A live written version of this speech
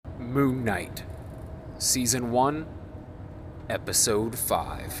Moon Knight, Season 1, Episode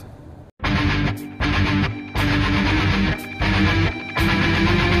 5.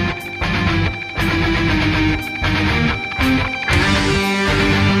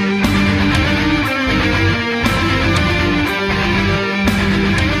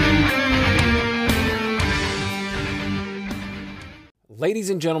 Ladies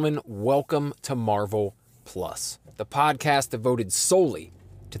and gentlemen, welcome to Marvel Plus, the podcast devoted solely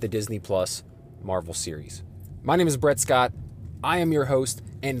to the Disney Plus Marvel series. My name is Brett Scott, I am your host,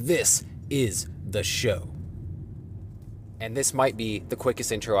 and this is the show. And this might be the quickest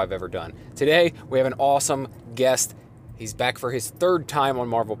intro I've ever done. Today, we have an awesome guest. He's back for his third time on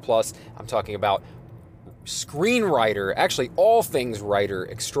Marvel Plus. I'm talking about screenwriter, actually all things writer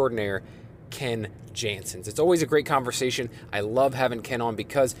extraordinaire, Ken Janssens. It's always a great conversation. I love having Ken on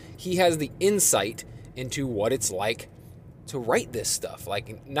because he has the insight into what it's like to write this stuff.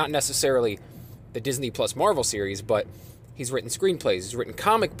 Like, not necessarily the Disney Plus Marvel series, but he's written screenplays, he's written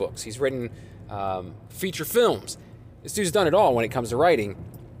comic books, he's written feature films. This dude's done it all when it comes to writing,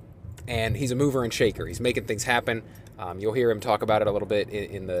 and he's a mover and shaker. He's making things happen. You'll hear him talk about it a little bit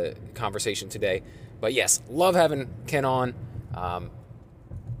in the conversation today. But yes, love having Ken on.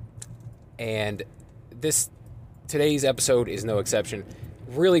 And today's episode is no exception.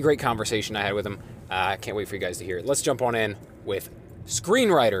 Really great conversation I had with him. I can't wait for you guys to hear it. Let's jump on in with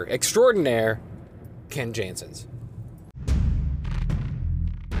screenwriter extraordinaire, Ken Janssens.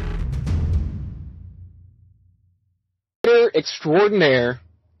 Extraordinaire,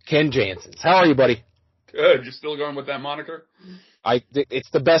 Ken Janssens. How are you, buddy? Good. You're still going with that moniker? It's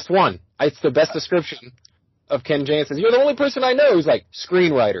the best one. It's the best description of Ken Janssens. You're the only person I know who's like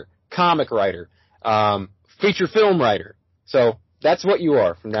screenwriter, comic writer, feature film writer. So that's what you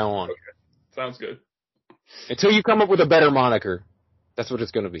are from now on. Okay. Sounds good. Until you come up with a better moniker, that's what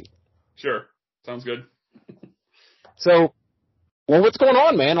it's going to be. Sure. Sounds good. So, well, what's going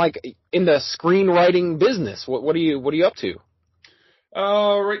on, man? Like, in the screenwriting business, what are you up to?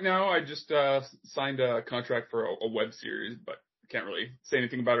 Right now, I just signed a contract for a web series, but I can't really say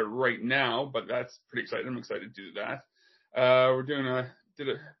anything about it right now. But that's pretty exciting. I'm excited to do that.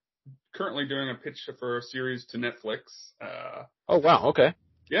 We're currently doing a pitch for a series to Netflix. Oh wow, okay.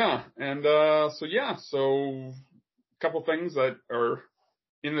 Yeah, and so a couple things that are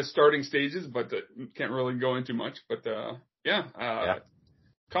in the starting stages, but can't really go into much. But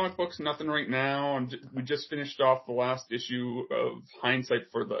comic books, nothing right now. We just finished off the last issue of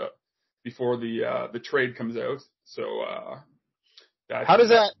Hindsight before the trade comes out. So how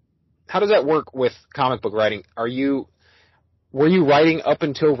does that work with comic book writing? Were you writing up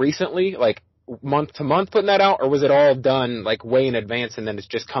until recently, like month to month putting that out, or was it all done like way in advance and then it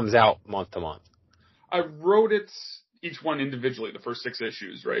just comes out month to month? I wrote it each one individually, the first 6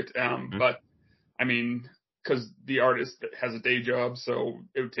 issues, right? But I mean, because the artist has a day job, so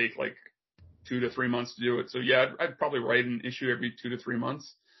it would take like 2 to 3 months to do it. So yeah, I'd probably write an issue every 2 to 3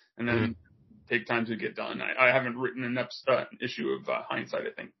 months, and then take time to get done. I haven't written an issue of Hindsight,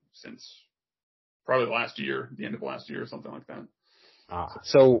 I think, since probably the end of last year or something like that.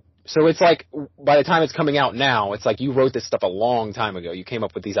 So it's like by the time it's coming out now, it's like you wrote this stuff a long time ago. You came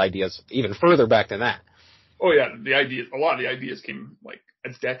up with these ideas even further back than that. Oh yeah, a lot of the ideas came like a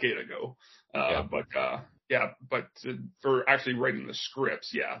decade ago. But for actually writing the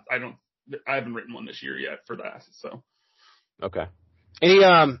scripts, I haven't written one this year yet for that. So. Okay.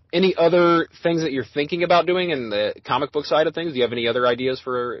 Any other things that you're thinking about doing in the comic book side of things? Do you have any other ideas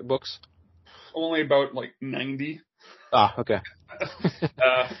for books? Only about like 90. Okay.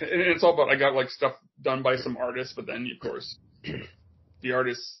 And it's all about, I got like stuff done by some artists, but then of course the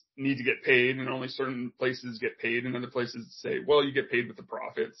artists need to get paid, and only certain places get paid, and other places say, well, you get paid with the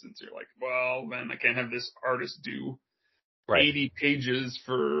profits. And so you're like, well, then I can't have this artist do 80 pages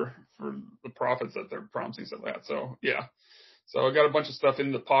for the profits that they're promising, stuff like that. So yeah. So I got a bunch of stuff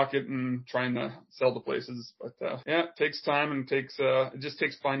in the pocket and trying to sell to places, but it takes time, and it just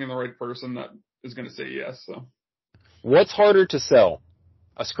takes finding the right person that is going to say yes. So. What's harder to sell,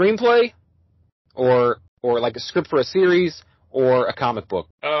 a screenplay, or like a script for a series, or a comic book?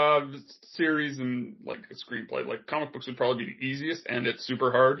 Series and like a screenplay. Like comic books would probably be the easiest, and it's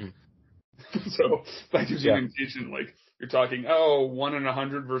super hard. So that gives you an indication. Like you're talking, 1 in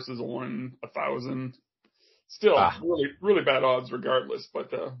 100 versus a 1 in 1,000. Still, really, really bad odds regardless.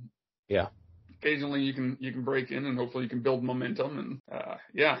 But occasionally you can break in, and hopefully you can build momentum,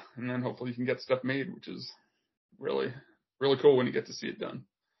 and then hopefully you can get stuff made, which is really, really cool when you get to see it done.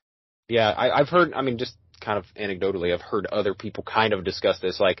 Yeah, I've heard, just kind of anecdotally, I've heard other people kind of discuss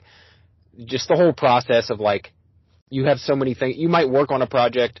this, like, just the whole process of, like, you have so many things. You might work on a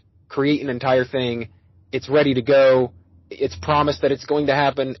project create an entire thing, it's ready to go, it's promised that it's going to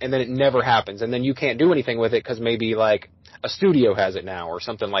happen, and then it never happens, and then you can't do anything with it because maybe like a studio has it now or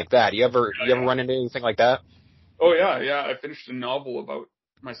something like that. You ever run into anything like that? Oh yeah. I finished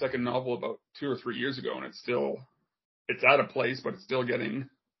my second novel about 2 or 3 years ago, and it's at a place, but it's still getting.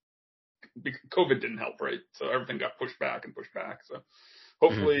 COVID didn't help, right? So everything got pushed back. So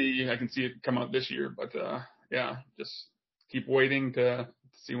hopefully I can see it come out this year, but just keep waiting to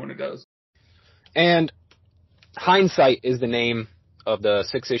see when it does. And Hindsight is the name of the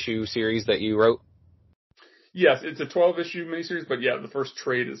 6-issue series that you wrote? Yes, it's a 12-issue miniseries, but the first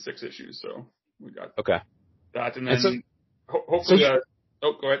trade is 6 issues, so we got that. And then hopefully...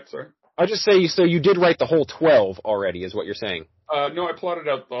 go ahead, sorry. I'll just say, so you did write the whole 12 already, is what you're saying? No, I plotted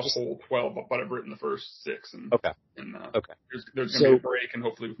out the whole 12, but I've written the first 6. And, okay. There's going to be a break, and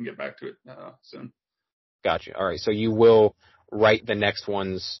hopefully we can get back to it soon. Gotcha. All right, so you will write the next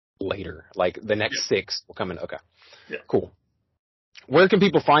ones later, like the next 6 will come in. Okay. Yeah. Cool. Where can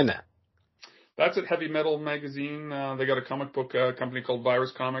people find that? That's at Heavy Metal Magazine. They got a comic book company called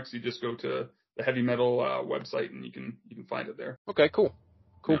Virus Comics. You just go to the Heavy Metal website, and you can find it there. Okay, cool.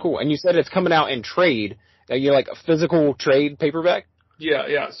 Cool. And you said it's coming out in trade. You're like a physical trade paperback?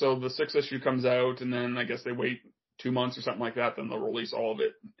 Yeah. So the 6th issue comes out, and then I guess they wait 2 months or something like that. Then they'll release all of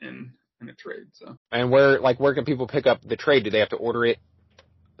it in a trade. So. And where can people pick up the trade? Do they have to order it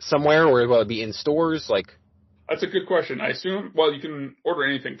somewhere, or will it be in stores? That's a good question. I assume, you can order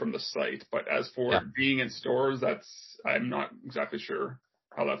anything from the site, but as for being in stores, I'm not exactly sure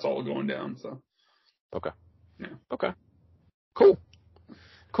how that's all going down. So. Okay. Yeah. Okay. Cool.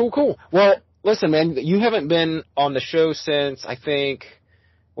 Well, listen, man, you haven't been on the show since, I think,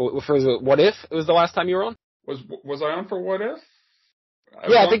 for What If? It was the last time you were on? Was I on for What If?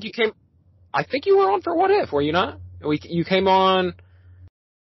 I think you were on for What If, were you not? You came on.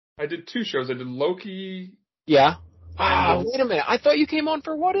 I did 2 shows. I did Loki. Yeah. Wait a minute. I thought you came on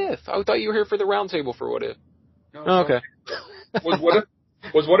for What If. I thought you were here for the roundtable for What If. No, okay. Was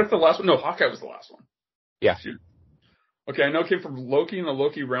What If the last one? No, Hawkeye was the last one. Yeah. Shoot. Okay, I know it came from Loki and the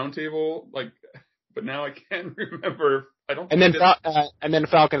Loki roundtable, but now I can't remember. I don't. And then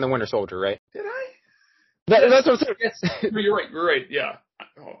Falcon and the Winter Soldier, right? Did I? That's what I'm saying. Yes. You're right. Yeah.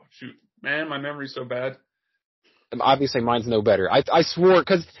 Oh shoot, man, my memory's so bad. Obviously, mine's no better. I swore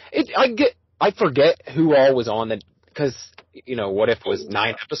because I forget who all was on that because What If was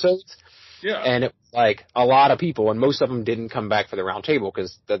 9 episodes. Yeah. And it was like a lot of people, and most of them didn't come back for the round table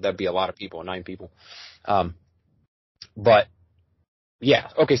because that'd be a lot of people, 9 people. But yeah,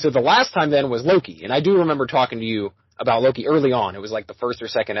 okay. So the last time then was Loki, and I do remember talking to you about Loki early on. It was like the first or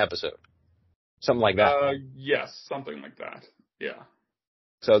second episode, something like that. Yes, something like that. Yeah.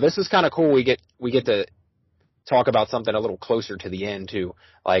 So this is kind of cool. We get to talk about something a little closer to the end too,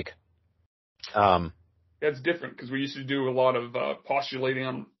 It's different because we used to do a lot of postulating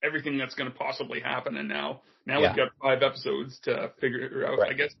on everything that's going to possibly happen, and now we've got 5 episodes to figure out.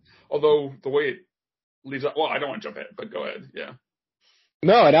 Right. I guess, although the way it leaves out. Well, I don't want to jump ahead, but go ahead. Yeah.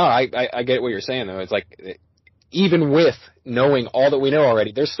 No, I get what you're saying though. It's like even with knowing all that we know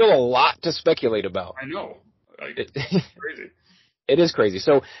already, there's still a lot to speculate about. I know. It's crazy. It is crazy.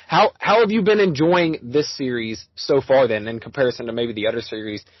 So how have you been enjoying this series so far then in comparison to maybe the other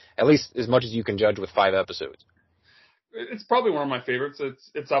series, at least as much as you can judge with 5 episodes? It's probably one of my favorites.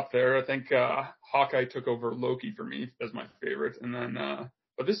 It's up there. I think Hawkeye took over Loki for me as my favorite, and then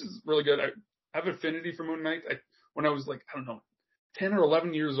but this is really good. I have an affinity for Moon Knight. When I was 10 or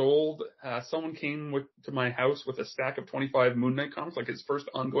 11 years old, someone came to my house with a stack of 25 Moon Knight comics, his first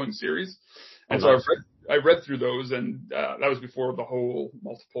ongoing series. And so I read through those, and that was before the whole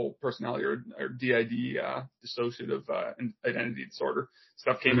multiple personality or DID, dissociative identity disorder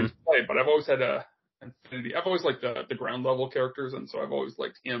stuff came into play. But I've always had an affinity. I've always liked the ground level characters, and so I've always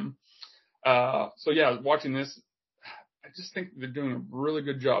liked him. So yeah, watching this, I just think they're doing a really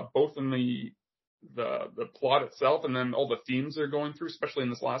good job, both in the plot itself and then all the themes they're going through, especially in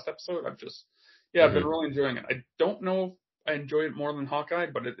this last episode. I've been really enjoying it. I don't know if I enjoy it more than Hawkeye,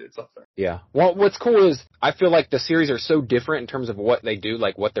 but it's up there. Yeah. Well, what's cool is I feel like the series are so different in terms of what they do,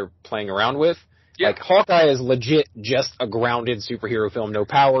 what they're playing around with. Yeah. Hawkeye is legit just a grounded superhero film, no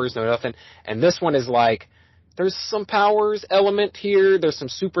powers, no nothing. And this one is there's some powers element here. There's some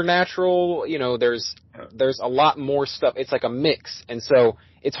supernatural, there's a lot more stuff. It's like a mix. And so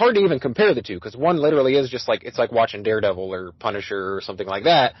it's hard to even compare the two because one literally is just it's like watching Daredevil or Punisher or something like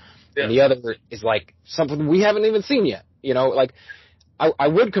that. Yeah. And the other is something we haven't even seen yet. I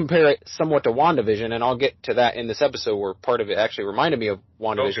would compare it somewhat to WandaVision, and I'll get to that in this episode where part of it actually reminded me of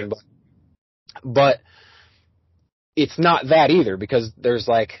WandaVision. Okay. But it's not that either, because there's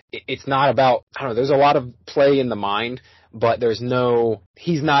like, it's not about, I don't know, there's a lot of play in the mind, but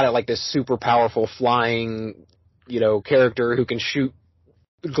he's not like this super powerful flying, character who can shoot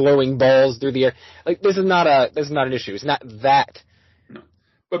glowing balls through the air. Like, this is not an issue. It's not that. No.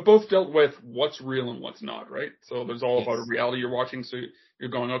 But both dealt with what's real and what's not, right? So there's all Yes. about a reality you're watching, so you're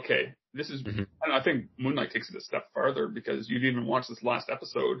going, okay, this is, and I think Moon Knight takes it a step farther, because you've even watched this last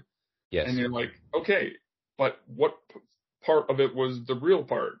episode, Yes. and you're like, okay, but what part of it was the real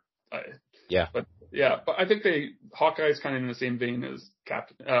part? Yeah. But I think Hawkeye's kind of in the same vein as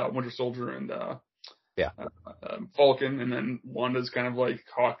Winter Soldier and Falcon, and then Wanda's kind of like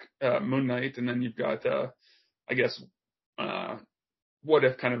Moon Knight, and then you've got I guess What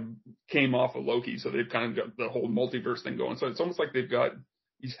If kind of came off of Loki, so they've kind of got the whole multiverse thing going. So it's almost like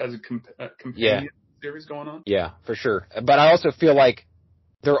each has a companion series going on. Yeah, for sure. But I also feel like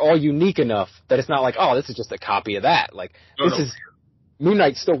they're all unique enough that it's not like, oh, this is just a copy of that. Like, Moon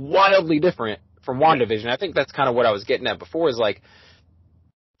Knight's still wildly different from WandaVision. I think that's kind of what I was getting at before, is like,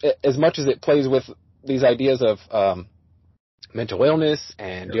 as much as it plays with these ideas of mental illness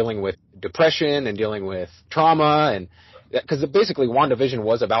and dealing with depression and dealing with trauma, and because basically WandaVision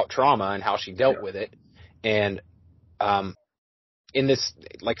was about trauma and how she dealt with it. And in this,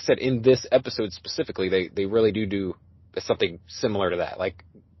 like I said, in this episode specifically, they really do something similar to that. Like,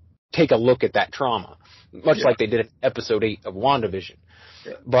 take a look at that trauma, much like they did in episode 8 of WandaVision.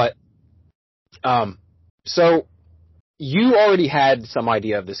 Yeah. But, so you already had some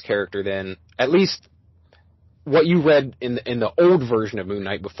idea of this character then, at least what you read in the old version of Moon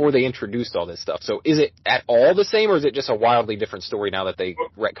Knight before they introduced all this stuff. So is it at all the same, or is it just a wildly different story now that they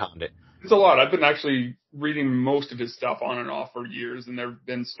retconned it? It's a lot. I've been actually reading most of his stuff on and off for years, and there have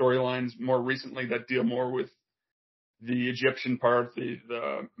been storylines more recently that deal more with the Egyptian part,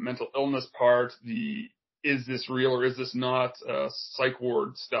 the mental illness part, the is this real or is this not, psych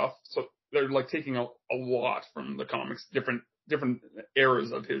ward stuff. So they're like taking a lot from the comics, different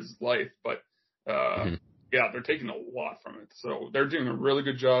eras of his life, but they're taking a lot from it. So they're doing a really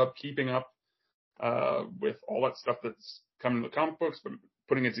good job keeping up with all that stuff that's coming in the comic books, but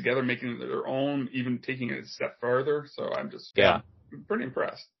putting it together, making it their own, even taking it a step further. So I'm just I'm pretty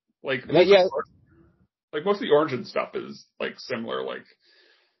impressed. Like most of the Origin stuff is like similar, like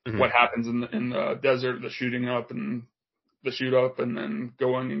what happens in the desert, the shooting up and the shoot up, and then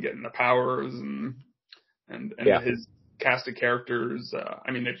going and getting the powers and his cast of characters.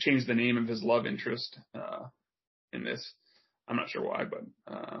 I mean, they've changed the name of his love interest in this. I'm not sure why,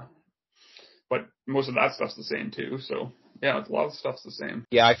 but most of that stuff's the same too. So yeah, a lot of stuff's the same.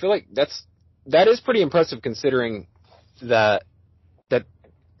 Yeah, I feel like that is pretty impressive, considering that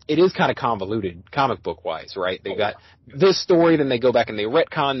it is kind of convoluted comic book wise, right? They got this story, then they go back and they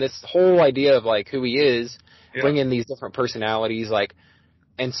retcon this whole idea of like who he is, bring in these different personalities, like,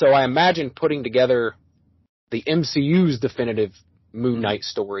 and so I imagine putting together the MCU's definitive Moon Knight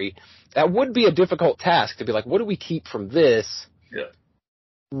story, that would be a difficult task to be like, what do we keep from this? Yeah.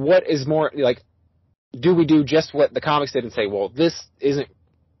 What is more, like, do we do just what the comics did and say, well, this isn't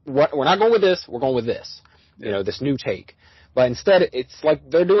what, we're not going with this, we're going with this, this new take. But instead, it's like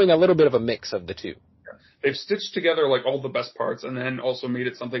they're doing a little bit of a mix of the two. They've stitched together like all the best parts and then also made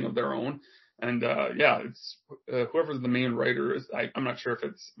it something of their own. And it's whoever the main writer is. I'm not sure if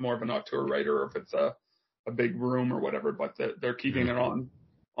it's more of an auteur writer or if it's a big room or whatever, but they're keeping it on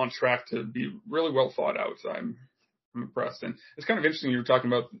track to be really well thought out. So I'm impressed. And it's kind of interesting. You were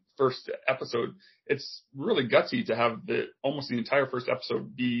talking about the first episode. It's really gutsy to have almost the entire first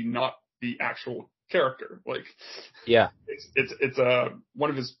episode be not the actual character. Like, it's one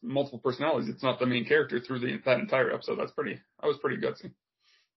of his multiple personalities. It's not the main character through that entire episode. That was pretty gutsy.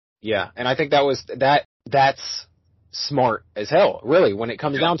 Yeah, and I think that's smart as hell, really, when it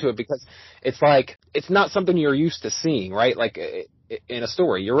comes down to it, because it's like, it's not something you're used to seeing, right? Like, in a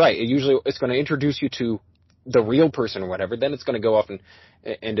story, you're right. It's going to introduce you to the real person or whatever, then it's going to go off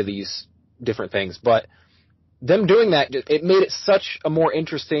into these different things. But them doing that, it made it such a more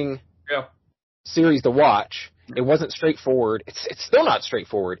interesting series to watch. It wasn't straightforward. It's still not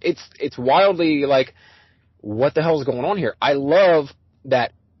straightforward. It's wildly like, what the hell is going on here? I love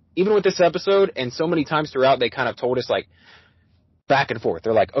that even with this episode, and so many times throughout, they kind of told us like back and forth.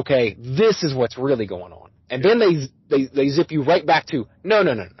 They're like, okay, this is what's really going on. And then they zip you right back to, no.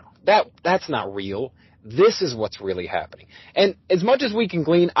 That's not real. This is what's really happening. And as much as we can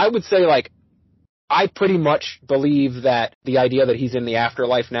glean, I would say, like, I pretty much believe that the idea that he's in the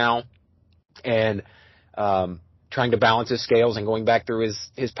afterlife now and trying to balance his scales and going back through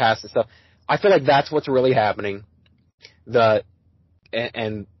his past and stuff, I feel like that's what's really happening.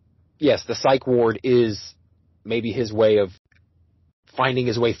 And yes, the psych ward is maybe his way of finding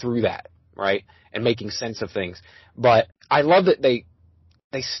his way through that, right? And making sense of things. But I love that they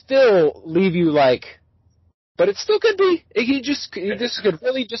still leave you like, but it still could be. This could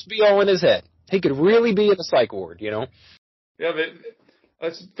really just be all in his head. He could really be in a psych ward, you know? Yeah, I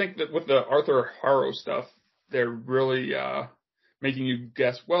think that with the Arthur Harrow stuff, they're really making you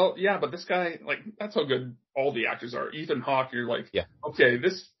guess, well, yeah, but this guy, like, that's how good all the actors are. Ethan Hawke, you're like, Yeah. Okay,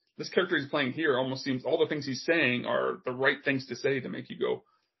 this character he's playing here almost seems all the things he's saying are the right things to say to make you go,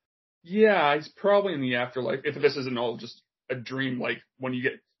 yeah, he's probably in the afterlife. If this isn't all just a dream, like when you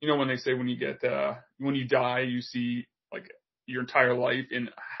get, when they say when you die, you see like your entire life in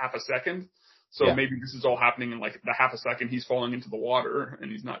half a second. So maybe this is all happening in like the half a second he's falling into the water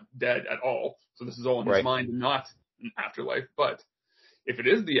and he's not dead at all. So this is all in his mind and not an afterlife. But if it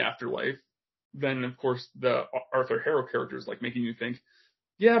is the afterlife, then of course the Arthur Harrow character is like making you think,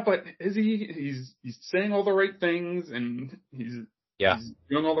 yeah, but is he's saying all the right things and he's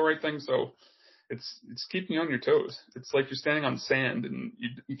doing all the right things. So it's keeping you on your toes. It's like you're standing on sand and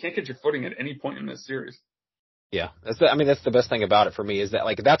you can't get your footing at any point in this series. Yeah, that's the best thing about it for me is that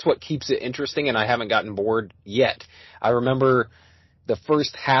like that's what keeps it interesting, and I haven't gotten bored yet. I remember the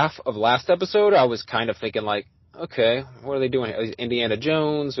first half of last episode, I was kind of thinking like, okay, what are they doing here? Indiana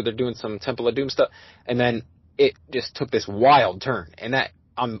Jones, or they're doing some Temple of Doom stuff, and then it just took this wild turn, and that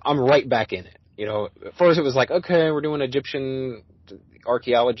I'm right back in it. At first it was like, okay, we're doing Egyptian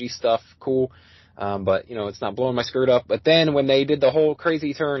archaeology stuff, cool, but it's not blowing my skirt up. But then when they did the whole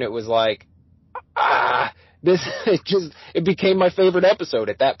crazy turn, it was like, it became my favorite episode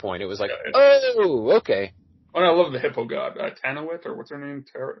at that point. It was like, oh, okay. Oh, I love the hippo god, Tanawit, or what's her name?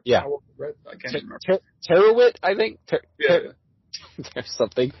 Yeah. I can't remember. Tarawit, I think. There's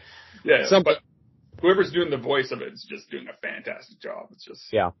something. Yeah, but whoever's doing the voice of it is just doing a fantastic job. It's just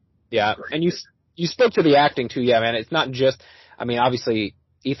yeah. great. And you spoke to the acting too, yeah, man. It's not just. I mean, obviously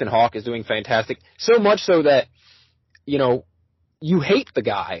Ethan Hawke is doing fantastic. So much so that you hate the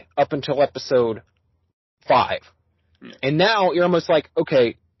guy up until episode 5. Yeah. And now you're almost like,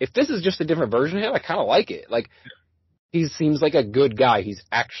 okay, if this is just a different version of him, I kind of like it. Like, he seems like a good guy. He's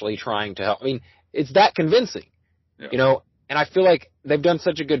actually trying to help. I mean, it's that convincing, and I feel like they've done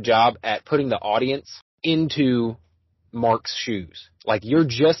such a good job at putting the audience into Mark's shoes. Like, you're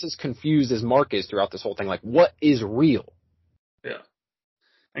just as confused as Mark is throughout this whole thing. Like, what is real? Yeah.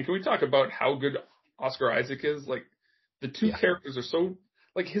 And can we talk about how good Oscar Isaac is? Like, the two characters are so,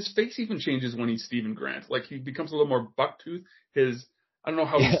 like, his face even changes when he's Stephen Grant. Like, he becomes a little more bucktooth. I don't know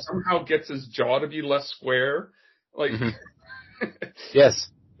how he somehow gets his jaw to be less square. Like, yes.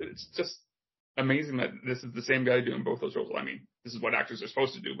 It's just amazing that this is the same guy doing both those roles. I mean, this is what actors are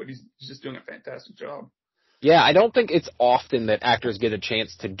supposed to do, but he's just doing a fantastic job. Yeah, I don't think it's often that actors get a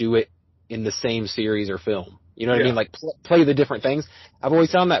chance to do it in the same series or film. You know what I mean? Like, play the different things. I've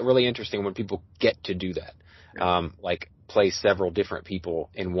always found that really interesting when people get to do that. Yeah. Like, play several different people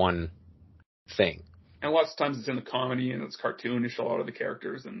in one thing. And lots of times it's in the comedy and it's cartoonish, a lot of the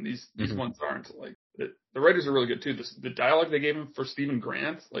characters, and these ones aren't. Like, the writers are really good too. The dialogue they gave him for Stephen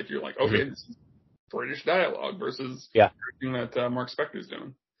Grant, like, you're like, okay, this is British dialogue versus everything that Mark Spector's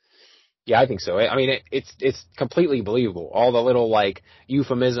doing. Yeah, I think so. I mean, it's completely believable. All the little like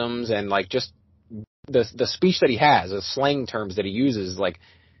euphemisms and like just the speech that he has, the slang terms that he uses, like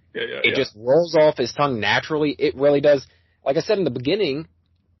it just rolls off his tongue naturally. It really does. Like I said in the beginning,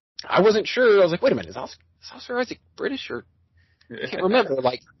 I wasn't sure. I was like, wait a minute, is Oscar Isaac British or I can't remember.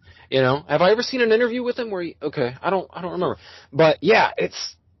 Like, have I ever seen an interview with him where I don't remember. But yeah,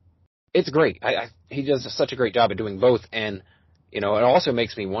 it's great. He does such a great job at doing both, and it also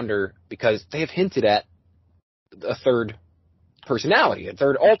makes me wonder because they have hinted at a third personality, a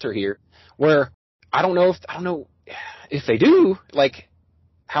third alter here, where I don't know if they do, like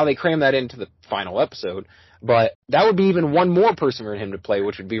how they cram that into the final episode, but that would be even one more person for him to play,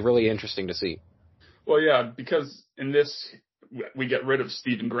 which would be really interesting to see. Well, yeah, because in this we get rid of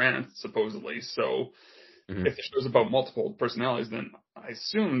Stephen Grant supposedly, so if the show's about multiple personalities, then I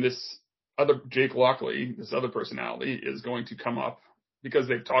assume this other Jake Lockley, this other personality, is going to come up because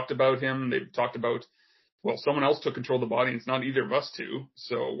they've talked about him. They've talked about, well, someone else took control of the body. And it's not either of us two.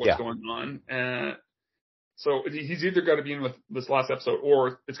 So what's going on? And so he's either got to be in with this last episode,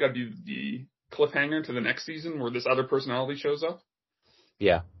 or it's got to be the cliffhanger to the next season where this other personality shows up.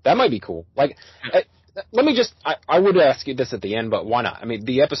 Yeah, that might be cool. Like, let me just, I would ask you this at the end, but why not? I mean,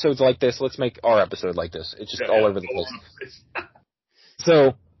 the episodes like this, let's make our episode like this. It's just all over the place.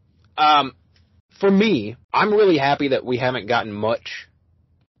 So, for me, I'm really happy that we haven't gotten much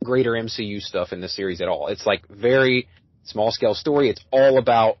greater MCU stuff in this series at all. It's like very small scale story. It's all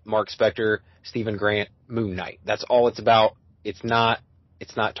about Mark Spector Stephen Grant, Moon Knight. That's all it's about. It's not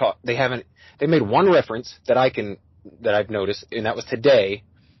talk. They made one reference that I've noticed, and that was today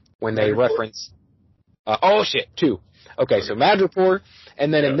when they reference, two. Okay, so Madripoor,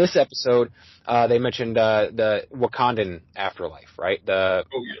 and then in this episode, they mentioned, the Wakandan afterlife, right?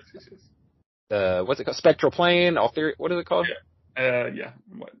 What's it called? Spectral plane, what is it called?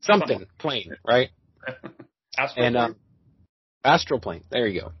 Something plane, right? Astral plane. Astral plane. There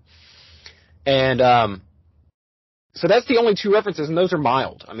you go. And, so that's the only two references, and those are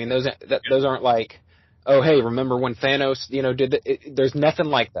mild. I mean, those aren't like, oh, hey, remember when Thanos, there's nothing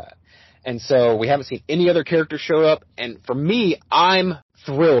like that. And so we haven't seen any other characters show up, and for me, I'm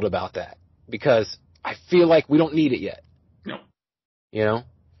thrilled about that, because I feel like we don't need it yet. No.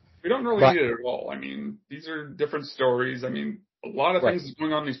 We don't really need it at all. I mean, these are different stories. I mean, a lot of things is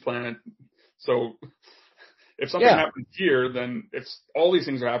going on these planets, so if something happens here, then if all these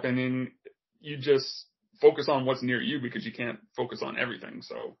things are happening, you just focus on what's near you, because you can't focus on everything.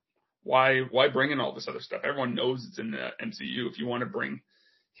 So why bring in all this other stuff? Everyone knows it's in the MCU. If you want to bring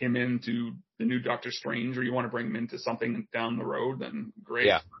him into the new Doctor Strange, or you want to bring him into something down the road, then great.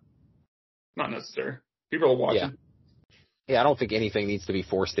 Yeah. Not necessary. People are watching. Yeah, I don't think anything needs to be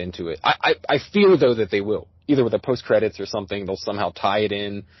forced into it. I feel, though, that they will. Either with the post-credits or something, they'll somehow tie it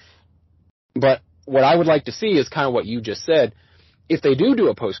in. But what I would like to see is kind of what you just said. If they do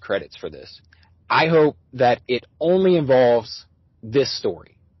a post-credits for this, I hope that it only involves this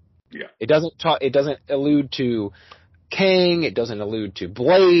story. Yeah. It doesn't allude to Kang. It doesn't allude to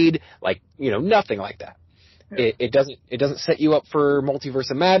Blade. Nothing like that. Yeah. It doesn't set you up for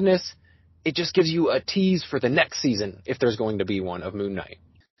Multiverse of Madness. It just gives you a tease for the next season, if there's going to be one, of Moon Knight.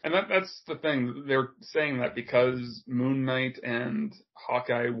 And that's the thing. They're saying that because Moon Knight and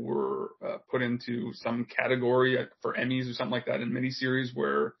Hawkeye were put into some category for Emmys or something like that in miniseries,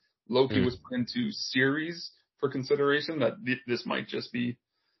 where Loki was put into series for consideration, that this might just be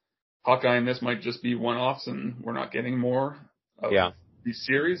Hawkeye, and this might just be one-offs, and we're not getting more of these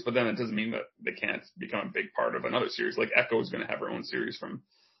series. But then it doesn't mean that they can't become a big part of another series. Like Echo is going to have her own series from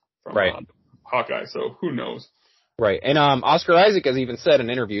Hawkeye, so who knows? Right, and Oscar Isaac has even said in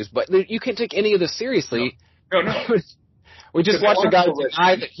interviews, but you can't take any of this seriously. No. We just watched a guy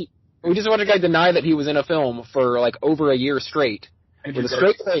deny that he was in a film for over a year straight with a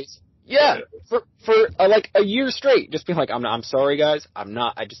straight face. Yeah, for a year straight, just being like, I'm sorry, guys, I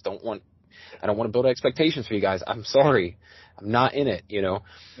don't want to build expectations for you guys. I'm sorry, I'm not in it. Yeah.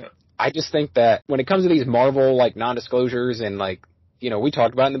 I just think that when it comes to these Marvel non-disclosures and we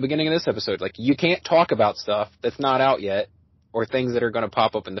talked about in the beginning of this episode, you can't talk about stuff that's not out yet or things that are going to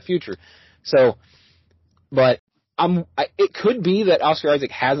pop up in the future. So, but it could be that Oscar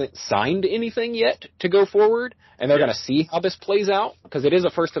Isaac hasn't signed anything yet to go forward, and they're going to see how this plays out, because it is a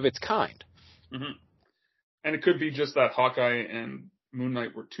first of its kind. Mm-hmm. And it could be just that Hawkeye and Moon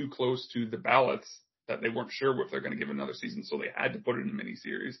Knight were too close to the ballots that they weren't sure if they're going to give another season, so they had to put it in a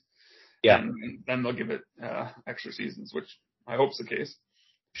miniseries. Yeah. And then they'll give it extra seasons, which I hope is the case.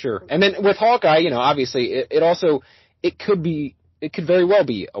 Sure. And then with Hawkeye, obviously it could very well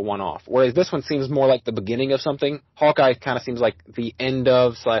be a one-off, whereas this one seems more like the beginning of something. Hawkeye kind of seems like the end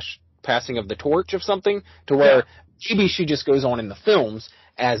of / passing of the torch of something, to where maybe she just goes on in the films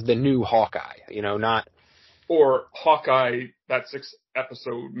as the new Hawkeye, not... Or Hawkeye, that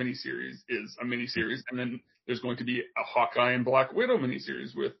 6-episode miniseries is a miniseries, and then there's going to be a Hawkeye and Black Widow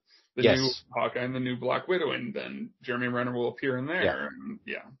miniseries with the new Hawkeye and the new Black Widow, and then Jeremy Renner will appear in there.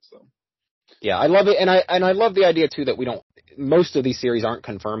 Yeah, I love it, and I love the idea too that most of these series aren't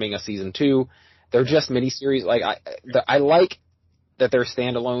confirming a season 2. They're just miniseries. I like that they're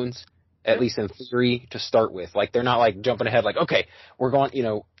standalones, at least in theory, to start with. They're not jumping ahead. Okay, we're going,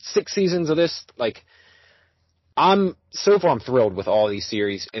 6 seasons of this. I'm thrilled with all these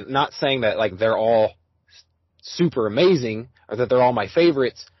series. And not saying that they're all super amazing or that they're all my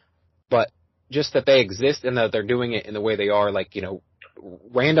favorites, but just that they exist and that they're doing it in the way they are,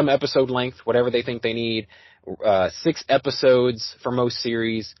 random episode length, whatever they think they need, 6 episodes for most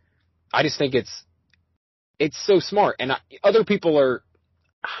series. I just think it's so smart. And other people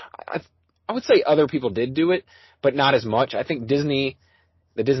I would say other people did do it, but not as much. I think the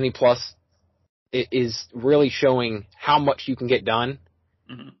Disney Plus is really showing how much you can get done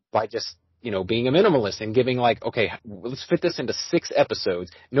by just, being a minimalist and giving okay, let's fit this into 6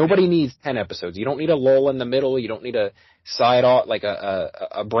 episodes. Nobody needs 10 episodes. You don't need a lull in the middle. You don't need a side off,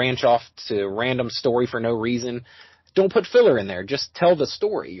 a branch off to random story for no reason. Don't put filler in there. Just tell the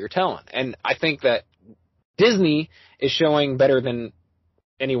story you're telling. And I think that Disney is showing better than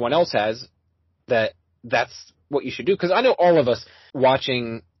anyone else has that that's what you should do. Because I know all of us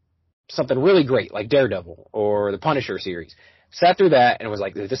watching something really great, like Daredevil or the Punisher series. Sat through that and was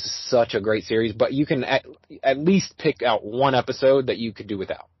like, this is such a great series, but you can at least pick out one episode that you could do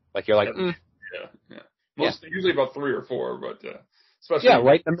without. Like, you're like, Usually about 3 or 4, but especially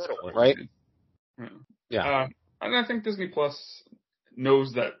right in the middle, right? And I think Disney Plus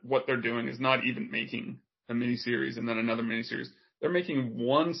knows that what they're doing is not even making a miniseries and then another miniseries. They're making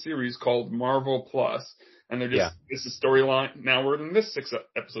one series called Marvel Plus, and they're just this is storyline. Now we're in this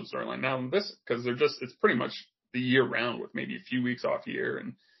 6-episode storyline. Now this because it's pretty much the year round with maybe a few weeks off here,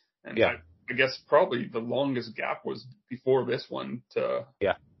 and I guess probably the longest gap was before this one to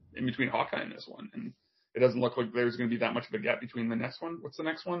in between Hawkeye and this one, and it doesn't look like there's going to be that much of a gap between the next one. What's the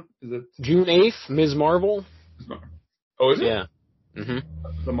next one? Is it June 8th, Ms. Marvel? Oh, is it? Yeah.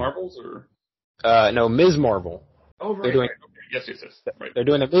 Mm-hmm. The Marvels or? No, Ms. Marvel. Oh, right. Okay. Yes. Right. They're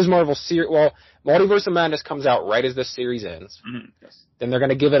doing the Ms. Marvel series. Well, Multiverse of Madness comes out right as this series ends. Mm-hmm. Yes. Then they're going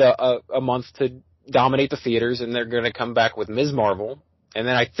to give it a month to dominate the theaters, and they're going to come back with Ms. Marvel, and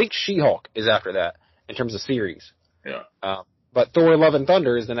then I think She-Hulk is after that in terms of series. Yeah. But Thor: Love and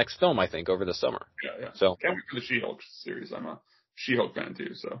Thunder is the next film, I think, over the summer. Yeah. So can't wait for the She-Hulk series. I'm a She-Hulk fan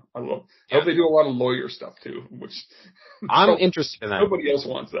too, so I hope they do a lot of lawyer stuff too, which I'm interested in that. Nobody else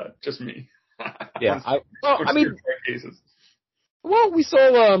wants that, just me. Cases. Well, we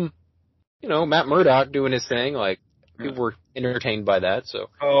saw Matt Murdock doing his thing. Like, people were entertained by that. So.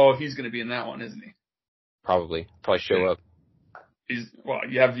 Oh, he's going to be in that one, isn't he? Probably show up.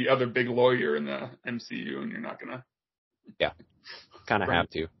 You have the other big lawyer in the MCU, and you're not gonna. Yeah, kind of have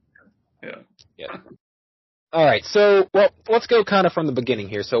to. Yeah. All right, so let's go kind of from the beginning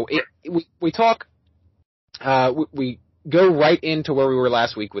here. So we talk, we go right into where we were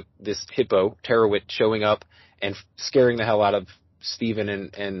last week with this hippo Terrawit showing up and scaring the hell out of Steven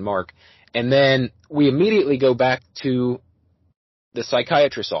and Mark, and then we immediately go back to the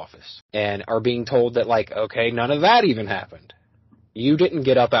psychiatrist's office and are being told that, like, okay, none of that even happened. You didn't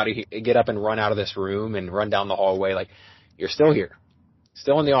get up and run out of this room and run down the hallway. Like, you're still here,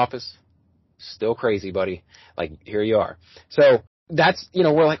 still in the office, still crazy, buddy. Like, here you are. So that's,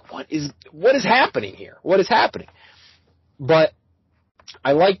 we're like, what is happening here? What is happening? But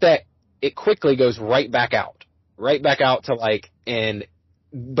I like that it quickly goes right back out to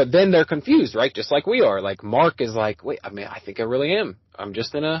but then they're confused, right? Just like we are. Like, Mark is like, wait, I think I really am. I'm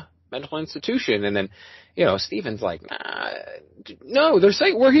just in a mental institution. And then, Steven's like, nah, no, they're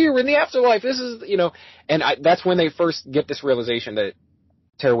saying we're here. We're in the afterlife. This is, and that's when they first get this realization that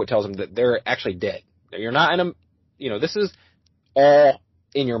Terrawit tells them that they're actually dead. You're not in a, this is all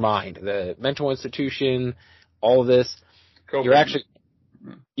in your mind. The mental institution, all of this. You're actually,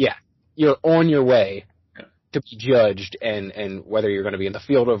 you're on your way to be judged, and whether you're going to be in the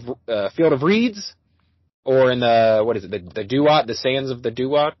field of reeds or in the Duat, the sands of the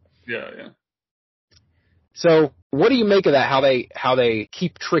Duat. Yeah. So what do you make of that? How they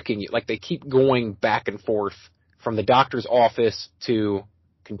keep tricking you? Like, they keep going back and forth from the doctor's office to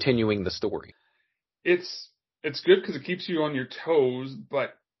continuing the story. It's good because it keeps you on your toes,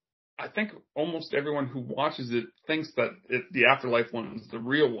 but I think almost everyone who watches it thinks that the afterlife one is the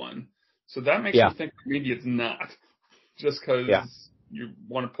real one. So that makes me think maybe it's not, just because you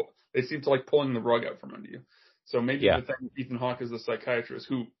want to they seem to like pulling the rug out from under you. So maybe the thing with Ethan Hawke is the psychiatrist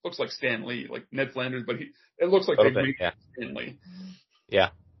who looks like Stan Lee, like Ned Flanders, but it looks like they made Stan Lee. Yeah.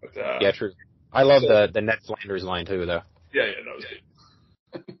 But, true. I love the Ned Flanders line too, though. Yeah, that was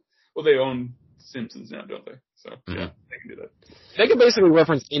good. Well, they own Simpsons now, don't they? So they can do that. They can basically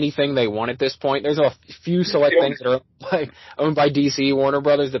reference anything they want at this point. There's a few select things that are owned by DC, Warner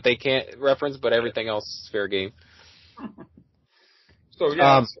Brothers, that they can't reference, but everything else is fair game. So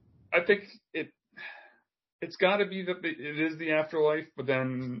I think it's got to be that it is the afterlife, but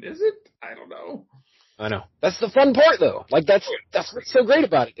then is it? I don't know. I know. That's the fun part, though. Like, that's what's so great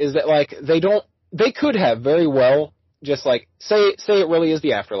about it, is that, like, they could have very well just, like, say it really is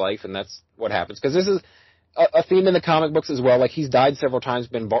the afterlife, and that's what happens. Because this is a theme in the comic books as well. Like, he's died several times,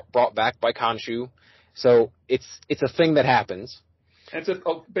 been brought back by Khonshu. So it's a thing that happens. And it's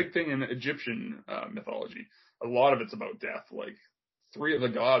a big thing in Egyptian mythology. A lot of it's about death. Like, 3 of the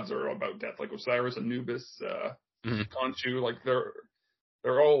gods are about death. Like Osiris, Anubis, Khonshu. Like, they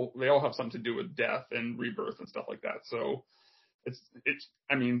all have something to do with death and rebirth and stuff like that. So it's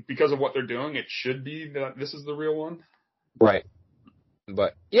I mean, because of what they're doing, it should be that this is the real one. Right.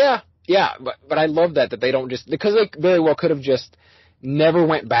 But but I love that they don't just, because they very well could have just never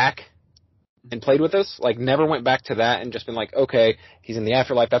went back and played with us. Like, never went back to that and just been like, okay, he's in the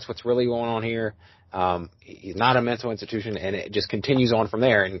afterlife. That's what's really going on here. He's not a mental institution, and it just continues on from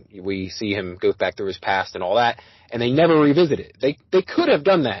there. And we see him go back through his past and all that. And they never revisit it. They could have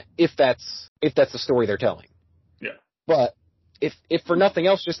done that if that's the story they're telling. Yeah. But if for nothing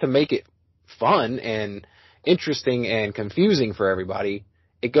else, just to make it fun and interesting and confusing for everybody,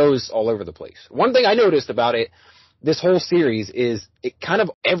 it goes all over the place. One thing I noticed about it, this whole series, is it kind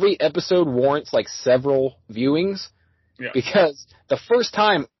of every episode warrants like several viewings. Yeah. Because the first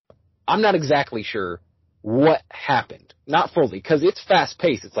time, I'm not exactly sure what happened. Not fully, because it's fast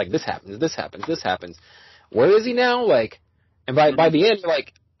paced. It's like, this happens, this happens, this happens. Where is he now? Like, and by the end, you're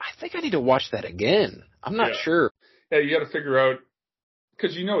like, I think I need to watch that again. I'm not sure. Yeah, you got to figure out,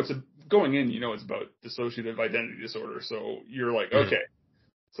 because going in, it's about dissociative identity disorder. So you're like, okay,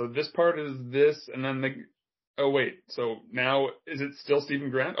 so this part is this, and then oh wait, so now is it still Stephen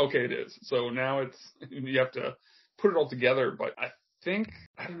Grant? Okay, it is. So now you have to put it all together. But I think,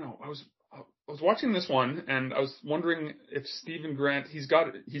 I don't know, I was watching this one and I was wondering if Stephen Grant, he's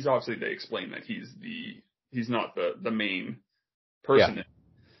obviously, they explain that he's not the main person. Yeah.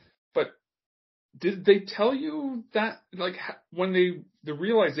 But did they tell you that, like, when the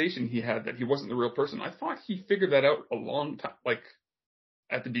realization he had that he wasn't the real person? I thought he figured that out a long time, like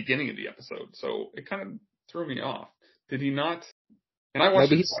at the beginning of the episode. So it kind of threw me off. Did he not? And I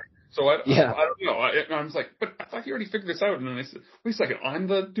watched it twice, so I don't know. I was like, but I thought he already figured this out. And then they said, wait a second, I'm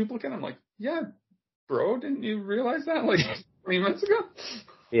the duplicate? I'm like, yeah, bro, didn't you realize that like 20 minutes ago?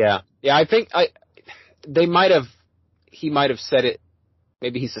 Yeah. Yeah, I think he might have said it,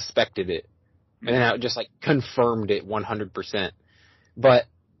 maybe he suspected it, and then just like confirmed it 100%. But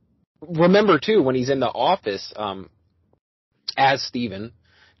remember too, when he's in the office, as Steven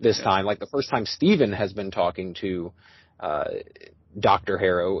this time, like the first time Steven has been talking to, Dr.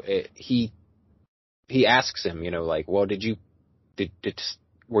 Harrow, he asks him, like, well,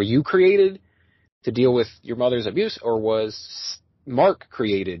 were you created to deal with your mother's abuse, or was Mark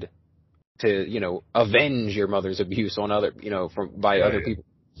created to, avenge your mother's abuse on other people?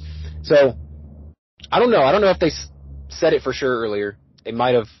 So I don't know. I don't know if they said it for sure earlier. They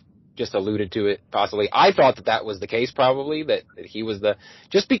might have just alluded to it, possibly. I thought that was the case, probably, that he was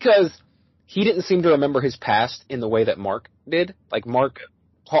just because he didn't seem to remember his past in the way that Mark did. Like, Mark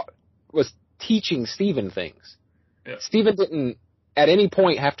was teaching Steven things. Yeah. Steven didn't at any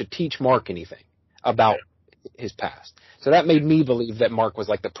point have to teach Mark anything about his past. So that made me believe that Mark was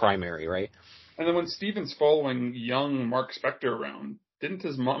like the primary, right? And then when Steven's following young Mark Spector around, didn't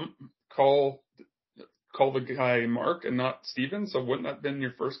his mom call the guy Mark and not Steven? So wouldn't that have been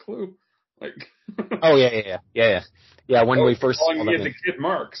your first clue? Like, oh yeah. When we first saw the kid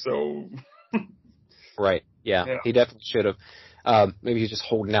Mark, so right, yeah, he definitely should have. Maybe he's just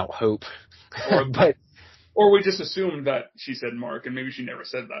holding out hope, or we just assumed that she said Mark, and maybe she never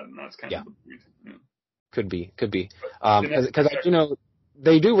said that, and that's kind of the point. Yeah. Could be, because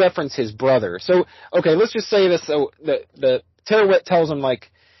they do reference his brother. So okay, let's just say this. So the Terrawit tells him,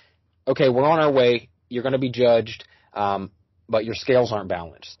 like, okay, we're on our way. You're going to be judged, but your scales aren't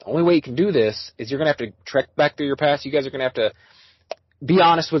balanced. The only way you can do this is you're going to have to trek back through your past. You guys are going to have to be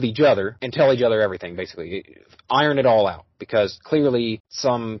honest with each other and tell each other everything, basically. Iron it all out, because clearly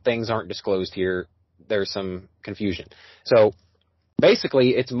some things aren't disclosed here. There's some confusion. So basically,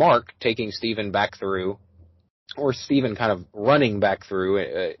 it's Mark taking Steven back through, or Steven kind of running back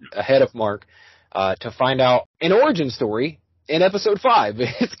through ahead of Mark to find out an origin story in episode 5.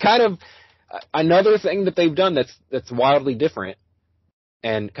 It's kind of another thing that they've done that's wildly different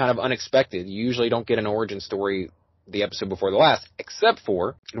and kind of unexpected. You usually don't get an origin story the episode before the last, except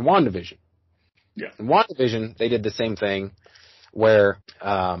for in WandaVision. Yeah. In WandaVision, they did the same thing where,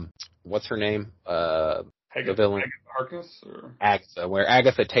 what's her name? The villain. Agatha, where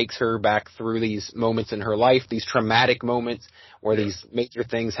Agatha takes her back through these moments in her life, these traumatic moments where these major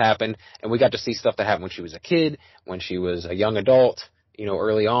things happen, and we got to see stuff that happened when she was a kid, when she was a young adult,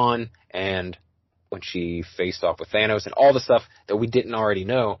 early on, and when she faced off with Thanos, and all the stuff that we didn't already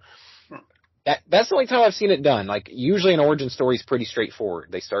know. That's the only time I've seen it done. Like, usually an origin story is pretty straightforward.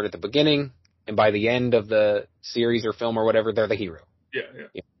 They start at the beginning, and by the end of the series or film or whatever, they're the hero. Yeah.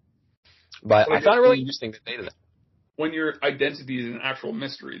 But I thought it really interesting that they did that. When your identity is an actual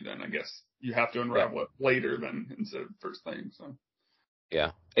mystery, then I guess you have to unravel it later than instead of the first thing. So.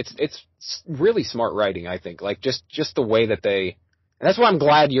 Yeah, it's really smart writing, I think. Like, just the way that they. And that's why I'm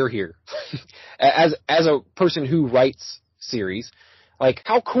glad you're here. as a person who writes series, like,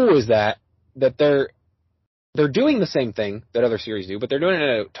 how cool is that they're doing the same thing that other series do, but they're doing it in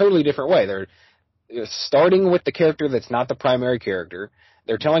a totally different way. They're starting with the character that's not the primary character.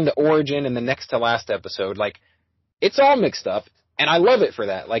 They're telling the origin in the next to last episode. Like, it's all mixed up, and I love it for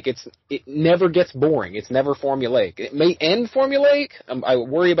that. Like, it never gets boring. It's never formulaic. It may end formulaic. I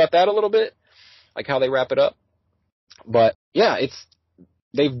worry about that a little bit, like how they wrap it up. But yeah,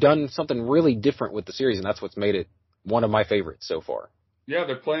 they've done something really different with the series, and that's what's made it one of my favorites so far. Yeah,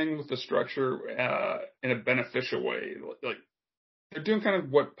 they're playing with the structure in a beneficial way. Like, they're doing kind of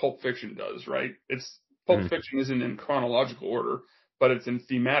what Pulp Fiction does, right? Pulp Fiction isn't in chronological order, but it's in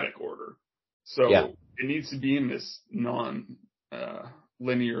thematic order. So it needs to be in this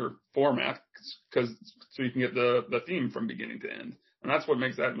non-linear format so you can get the theme from beginning to end. And that's what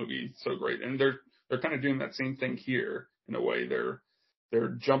makes that movie so great. And they're kind of doing that same thing here in a way. They're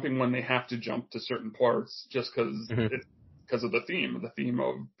jumping when they have to jump to certain parts just because of the theme of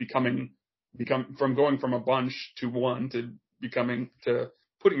from going from a bunch to one to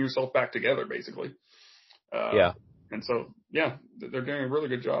putting yourself back together, basically. And so, yeah, they're doing a really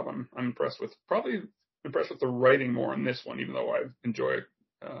good job. I'm impressed with the writing more on this one, even though I enjoy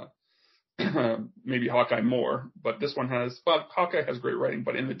maybe Hawkeye more. But this one Hawkeye has great writing,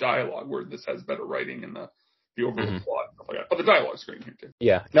 but in the dialogue, where this has better writing in the overall plot, stuff like that. But the dialogue's great here too.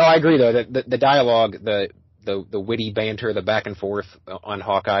 Yeah, no, I agree though. The dialogue, the witty banter, the back and forth on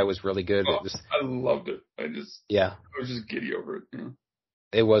Hawkeye was really good. I loved it. I was just giddy over it. Yeah.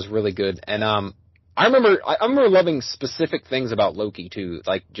 It was really good, and I remember loving specific things about Loki too,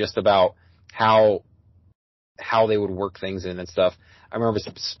 like just about how they would work things in and stuff. I remember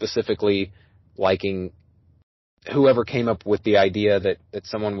specifically liking whoever came up with the idea that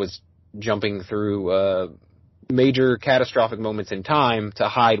someone was jumping through major catastrophic moments in time to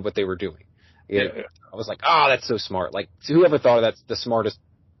hide what they were doing. Yeah. I was like, that's so smart. Like, whoever thought of that's the smartest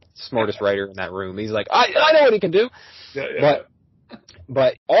writer in that room. He's like, I know what he can do.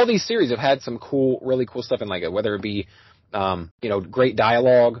 But all these series have had some really cool stuff in, like, whether it be, great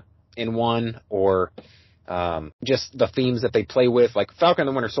dialogue in one, or just the themes that they play with. Like Falcon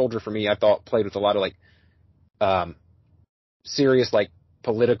and the Winter Soldier, for me, I thought played with a lot of like serious, like,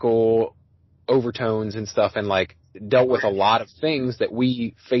 political overtones and stuff, and like dealt with a lot of things that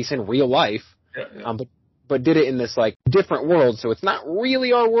we face in real life. But did it in this like different world. So it's not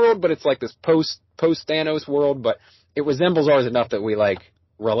really our world, but it's like this post Thanos world, but it resembles ours enough that we like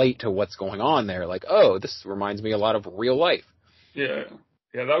relate to what's going on there. Like, this reminds me a lot of real life. Yeah.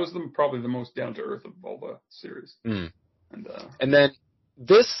 Yeah, that was probably the most down to earth of all the series. And then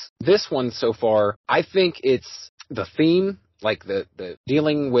this one so far, I think it's the theme, like the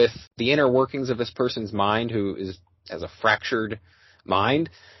dealing with the inner workings of this person's mind who has a fractured mind,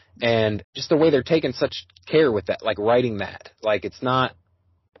 and just the way they're taking such care with that, like writing that. Like, it's not,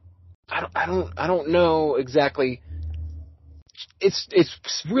 I don't know exactly.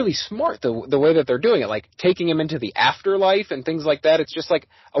 It's really smart the way that they're doing it, like taking him into the afterlife and things like that. It's just like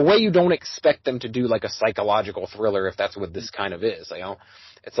a way you don't expect them to do, like a psychological thriller, if that's what this kind of is.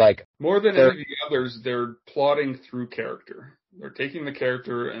 It's like more than any of the others, they're plotting through character. They're taking the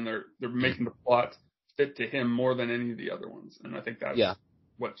character and they're making the plot fit to him more than any of the other ones. And I think that's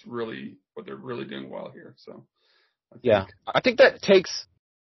what they're really doing well here. So I think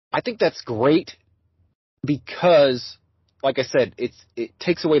that's great because, like I said, it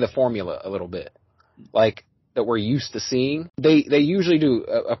takes away the formula a little bit, like that we're used to seeing. They usually do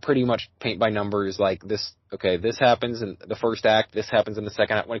a pretty much paint by numbers, like this. Okay, this happens in the first act. This happens in the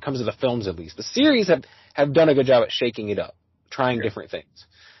second act. When it comes to the films, at least, the series have done a good job at shaking it up, trying different things.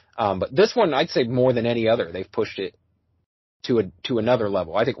 But this one, I'd say more than any other, they've pushed it to another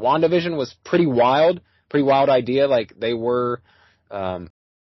level. I think WandaVision was pretty wild idea. Like, they were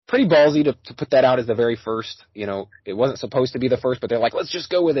pretty ballsy to put that out as the very first. It wasn't supposed to be the first, but they're like, let's just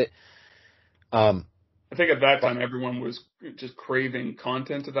go with it. I think at that time, everyone was just craving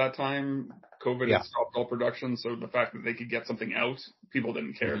content at that time. COVID had stopped all production, so the fact that they could get something out, people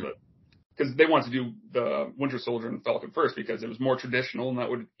didn't care. But because they wanted to do the Winter Soldier and Falcon first because it was more traditional and that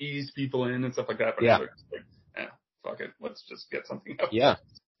would ease people in and stuff like that. But they're just like, fuck it, let's just get something out. Yeah,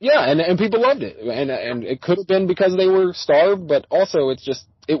 and people loved it. And it could have been because they were starved, but also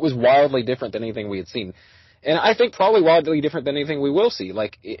it was wildly different than anything we had seen. And I think probably wildly different than anything we will see.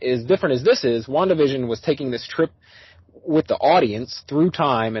 Like, as different as this is, WandaVision was taking this trip with the audience through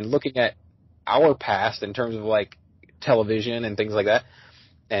time and looking at our past in terms of, like, television and things like that.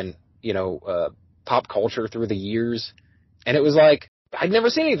 And, pop culture through the years. And it was like, I'd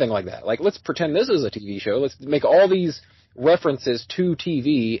never seen anything like that. Like, let's pretend this is a TV show. Let's make all these references to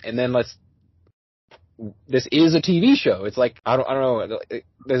TV, and then this is a TV show. It's like, I don't know,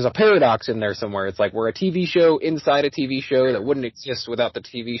 there's a paradox in there somewhere. It's like we're a TV show inside a TV show that wouldn't exist without the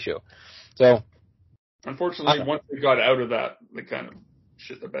TV show. So, unfortunately, once they got out of that, they kind of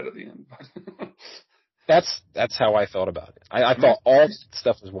shit the bed at the end. That's how I felt about it. I thought all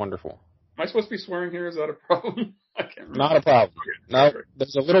stuff was wonderful. Am I supposed to be swearing here? Is that a problem? I can't remember. Not a problem. Okay, No,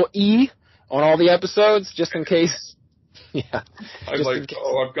 there's a little E on all the episodes, just in case. Yeah. I was like,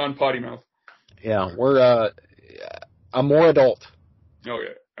 I've gone potty mouth. Yeah, we're a more adult. Oh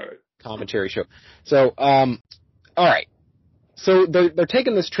yeah, all right. Commentary show. So, all right. So they're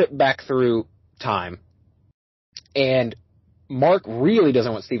taking this trip back through time, and Mark really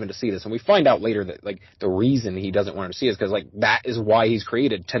doesn't want Steven to see this, and we find out later that like the reason he doesn't want him to see it is because like that is why he's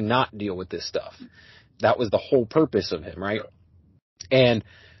created, to not deal with this stuff. That was the whole purpose of him, right?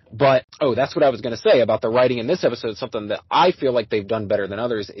 But that's what I was going to say about the writing in this episode. Something that I feel like they've done better than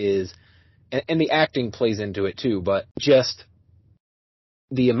others is, and the acting plays into it too, but just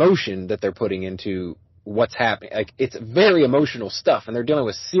the emotion that they're putting into what's happening. Like, it's very emotional stuff, and they're dealing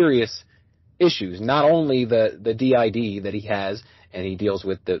with serious issues. Not only the DID that he has, and he deals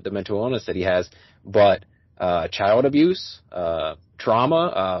with the mental illness that he has, but child abuse,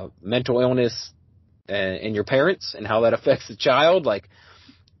 trauma, mental illness in your parents, and how that affects the child. Like,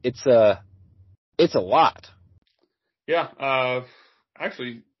 it's a lot. Yeah,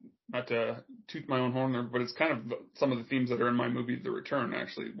 actually, not to toot my own horn there, but it's kind of some of the themes that are in my movie, The Return,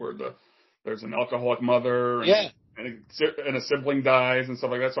 actually, where there's an alcoholic mother, and a sibling dies and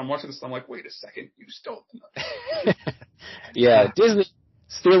stuff like that. So I'm watching this, and I'm like, wait a second, you stole them. Yeah, Disney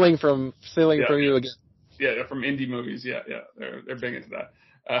stealing from you again. Yeah, from indie movies. Yeah, they're big into that.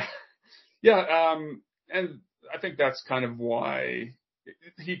 And I think that's kind of why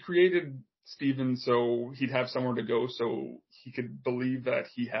he created Steven, so he'd have somewhere to go, so he could believe that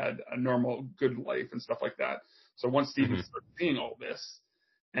he had a normal, good life and stuff like that. So once Steven starts seeing all this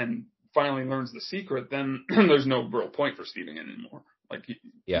and finally learns the secret, then there's no real point for Steven anymore. Like, he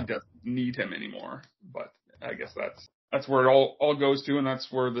doesn't need him anymore. But I guess that's where it all goes to, and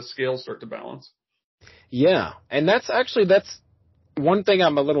that's where the scales start to balance. Yeah, and that's one thing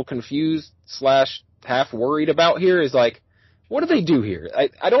I'm a little confused / half worried about here is, like, what do they do here?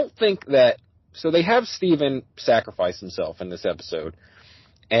 I don't think that... So they have Steven sacrifice himself in this episode,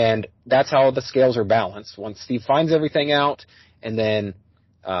 and that's how the scales are balanced. Once Steve finds everything out, and then...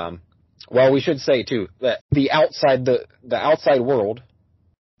 we should say, too, that the outside world,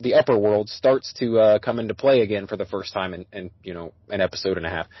 the upper world, starts to come into play again for the first time in an episode and a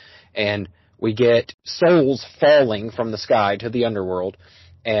half. And we get souls falling from the sky to the underworld,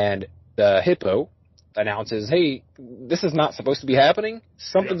 and the hippo announces, hey, this is not supposed to be happening.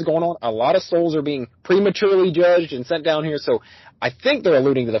 Something's going on. A lot of souls are being prematurely judged and sent down here. So I think they're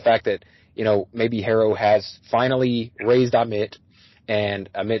alluding to the fact that, maybe Harrow has finally raised Amit, and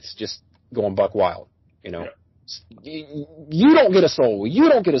Amit's just going buck wild. You don't get a soul. You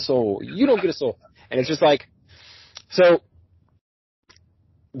don't get a soul. You don't get a soul. And it's just like, so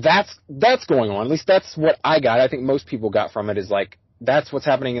that's going on. At least that's what I got. I think most people got from it is like, that's what's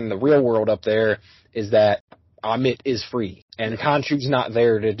happening in the real world up there, is that Amit is free and Khonshu's not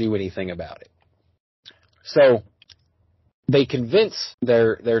there to do anything about it. So they convince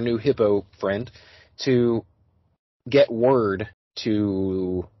their new hippo friend to get word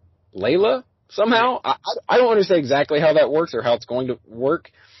to Layla somehow. I don't understand exactly how that works or how it's going to work,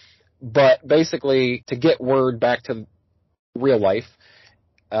 but basically to get word back to real life,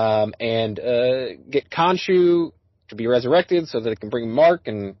 and get Khonshu to be resurrected so that it can bring Mark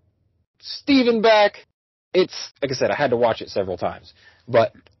and Steven back. It's, like I said, I had to watch it several times,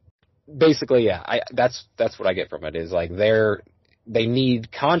 but basically, that's what I get from it, is like they need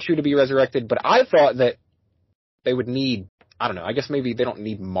Khonshu to be resurrected, but I thought that they would need, I don't know, I guess maybe they don't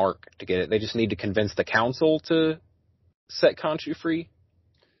need Mark to get it. They just need to convince the council to set Khonshu free.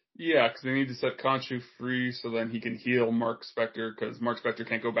 Yeah, because they need to set Khonshu free so then he can heal Mark Spector, because Mark Spector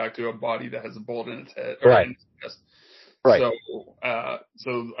can't go back to a body that has a bullet in its head. Right. In its chest. Right.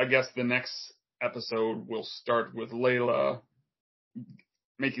 So I guess the next episode will start with Layla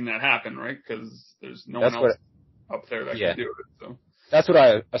making that happen, right? Because there's no one else up there that can do it. So that's what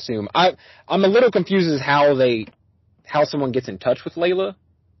I assume. I'm a little confused as how someone gets in touch with Layla.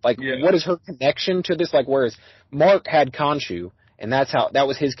 Like, what is her connection to this? Like, whereas Mark had Khonshu, and that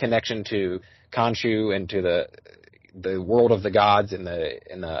was his connection to Khonshu and to the world of the gods and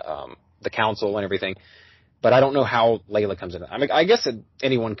the council and everything. But I don't know how Layla comes in. I mean, I guess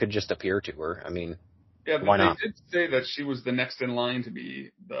anyone could just appear to her. I mean, why not? They did say that she was the next in line to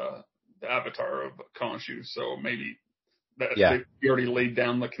be the avatar of Khonshu, so maybe they already laid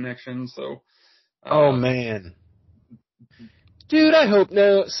down the connection. So, oh man, dude, I hope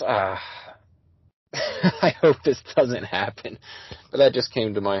no. I hope this doesn't happen. But that just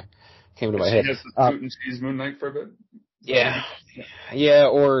came to my head. Has the Suit and Cheese Moon Knight for a bit. Yeah. Yeah,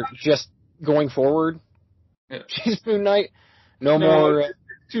 or just going forward. Yeah. She's Moon Knight. No more. It's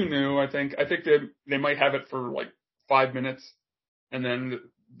too new. I think they might have it for like 5 minutes, and then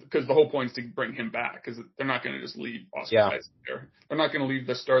because the whole point is to bring him back, because they're not going to just leave Oscar Isaac there. They're not going to leave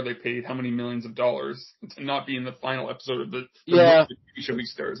the star they paid how many millions of dollars to not be in the final episode of the TV show he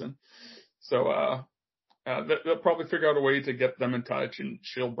stars in. So they'll probably figure out a way to get them in touch, and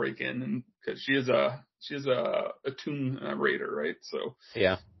she'll break in, and because she is a tomb raider, right? So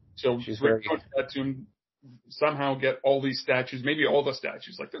she's go to that tomb, somehow get all these statues, maybe all the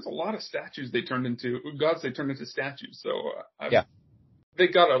statues. Like there's a lot of statues they turned into statues. So they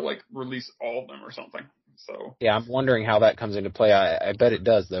gotta like release all of them or something. So yeah, I'm wondering how that comes into play. I bet it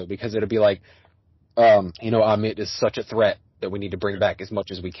does though, because it'll be like, Amit is such a threat that we need to bring back as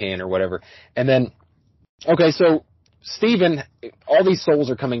much as we can or whatever. And then, okay, so Steven, all these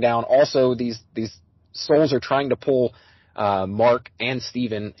souls are coming down. Also, these souls are trying to pull Mark and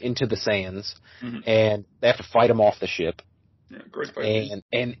Steven into the sands, and they have to fight him off the ship. Yeah, great fight.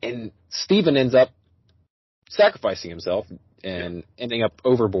 And Steven ends up sacrificing himself and ending up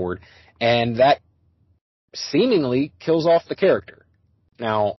overboard, and that seemingly kills off the character.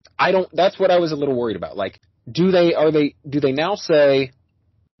 Now, that's what I was a little worried about. Like, do they now say,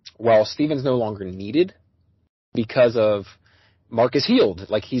 well, Steven's no longer needed because of Mark is healed.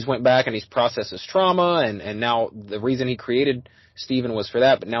 Like, he's went back and he's processed his trauma, and now the reason he created Steven was for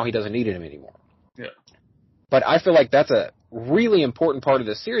that, but now he doesn't need him anymore. Yeah. But I feel like that's a really important part of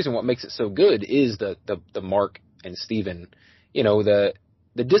the series, and what makes it so good is the Mark and Steven. The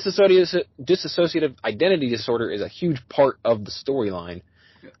dissociative identity disorder is a huge part of the storyline.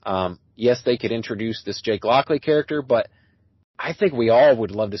 Yeah. Yes, they could introduce this Jake Lockley character, but I think we all would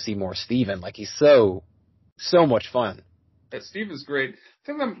love to see more Steven. Like, he's so much fun. Yeah, Steven's great. I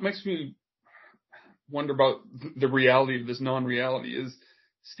think that makes me wonder about the reality of this non-reality is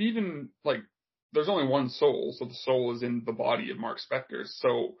Steven, like, there's only one soul, so the soul is in the body of Mark Spector.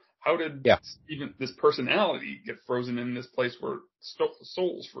 So how did Steven, this personality, get frozen in this place where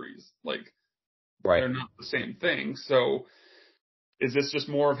souls freeze? Like, they're not the same thing. So is this just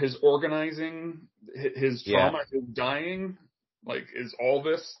more of his organizing, his trauma, his dying? Like, is all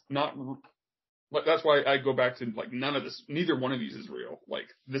this not... That's why I go back to, like, neither one of these is real. Like,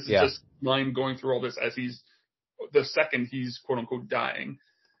 this is just mind going through all this as the second he's quote unquote dying.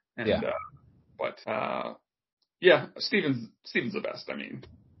 And, Steven's the best. I mean,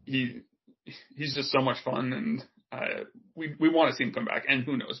 he's just so much fun, and we want to see him come back. And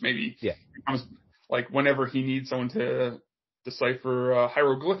who knows, maybe he comes, like, whenever he needs someone to decipher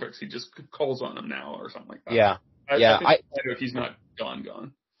hieroglyphics, he just calls on them now or something like that. Yeah. I think he's not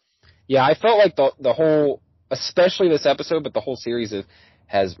gone. Yeah, I felt like the whole, especially this episode, but the whole series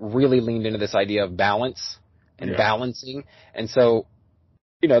has really leaned into this idea of balance and balancing. And so,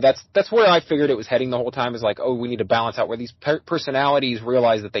 that's where I figured it was heading the whole time, is like, oh, we need to balance out where these personalities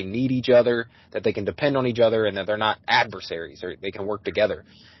realize that they need each other, that they can depend on each other, and that they're not adversaries, or they can work together.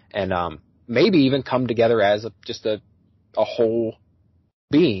 And maybe even come together as just a whole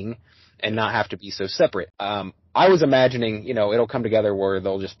being and not have to be so separate. I was imagining, it'll come together where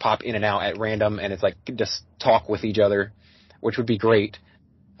they'll just pop in and out at random, and it's like just talk with each other, which would be great.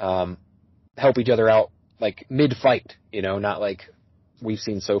 Help each other out, like, mid-fight, not like we've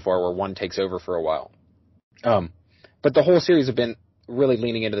seen so far where one takes over for a while. But the whole series have been really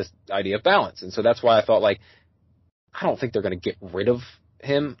leaning into this idea of balance, and so that's why I felt like, I don't think they're going to get rid of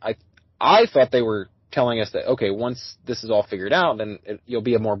him. I thought they were telling us that, okay, once this is all figured out, then you'll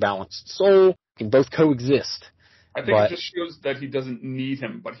be a more balanced soul. You can both coexist. I think it just shows that he doesn't need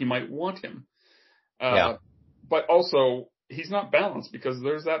him, but he might want him. But also, he's not balanced because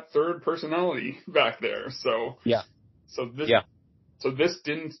there's that third personality back there. So this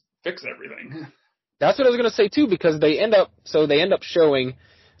didn't fix everything. That's what I was going to say too, because they end up showing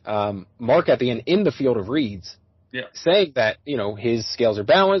Mark at the end in the field of reeds, saying that his scales are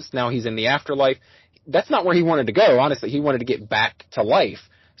balanced. Now he's in the afterlife. That's not where he wanted to go. Honestly, he wanted to get back to life.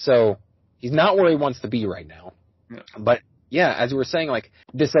 So he's not where he wants to be right now. Yeah. But as we were saying, like,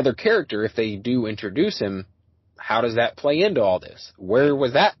 this other character, if they do introduce him, how does that play into all this? Where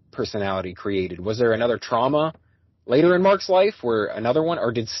was that personality created? Was there another trauma later in Mark's life where another one,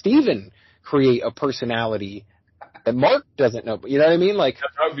 or did Steven create a personality that Mark doesn't know? You know what I mean? Like,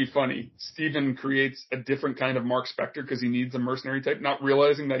 that would be funny. Steven creates a different kind of Mark Spector because he needs a mercenary type, not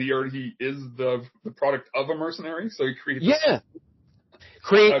realizing that he already is the product of a mercenary. So he creates.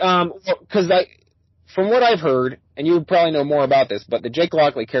 Because from what I've heard, and you would probably know more about this, but the Jake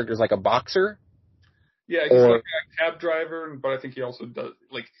Lockley character is like a boxer. Yeah, he's like a cab driver, but I think he also does,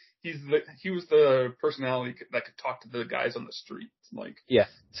 like, he was the personality that could talk to the guys on the street. Like, yeah.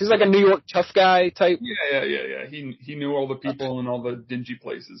 So he's like a New York tough guy type. Yeah. He knew all the people in all the dingy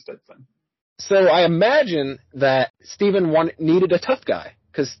places type thing. So I imagine that Steven needed a tough guy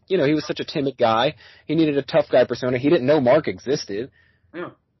because, he was such a timid guy. He needed a tough guy persona. He didn't know Mark existed. Yeah.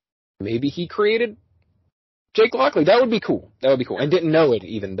 Maybe he created Jake Lockley. That would be cool. And didn't know it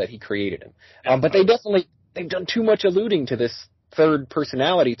even that he created him. But they've done too much alluding to this third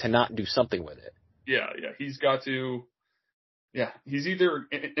personality to not do something with it. Yeah. He's got to. Yeah, he's either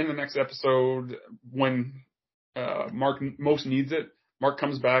in the next episode when Mark most needs it. Mark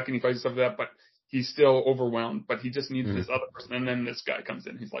comes back and he fights stuff like that, but he's still overwhelmed. But he just needs this other person, and then this guy comes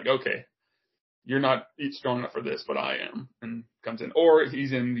in. He's like, "Okay, you're not strong enough for this, but I am," and comes in. Or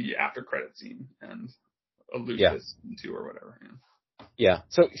he's in the after credit scene and alludes this to or whatever. Yeah.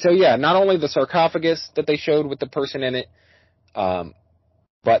 So yeah, not only the sarcophagus that they showed with the person in it,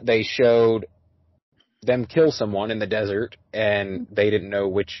 but they showed them kill someone in the desert, and they didn't know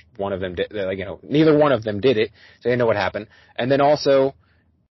which one of them did. Like, neither one of them did it, so they didn't know what happened. And then also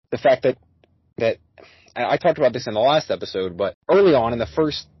the fact that I talked about this in the last episode, but early on in the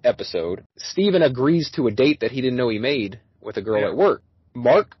first episode, Steven agrees to a date that he didn't know he made with a girl at work.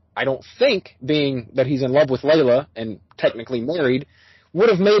 Mark, I don't think, being that he's in love with Layla and technically married, would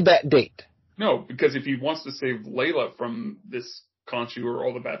have made that date. No, because if he wants to save Layla from this Khonshu or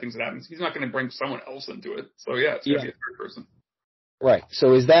all the bad things that happens, he's not going to bring someone else into it. So yeah, it's going to be a third person. Right.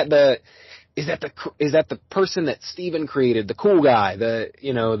 So is that the person that Steven created, the cool guy,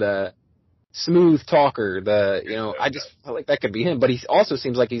 the smooth talker, I just feel like that could be him. But he also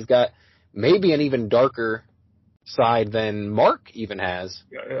seems like he's got maybe an even darker side than Mark even has.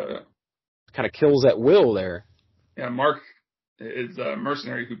 Yeah. Kind of kills at will there. Yeah, Mark is a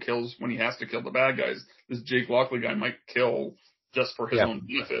mercenary who kills when he has to kill the bad guys. This Jake Lockley guy might kill just for his own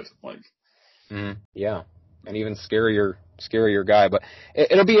benefit. Yeah, and even scarier guy. But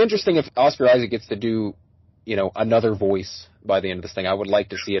it'll be interesting if Oscar Isaac gets to do, another voice by the end of this thing. I would like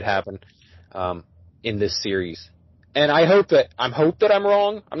to see it happen in this series. And I hope that I'm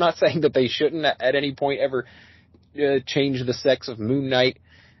wrong. I'm not saying that they shouldn't at any point ever change the sex of Moon Knight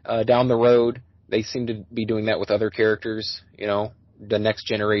down the road. They seem to be doing that with other characters, the next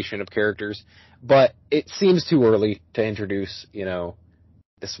generation of characters. But it seems too early to introduce,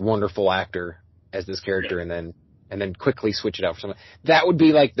 this wonderful actor as this character and then quickly switch it out for someone. That would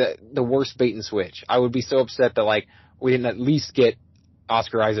be like the worst bait and switch. I would be so upset that we didn't at least get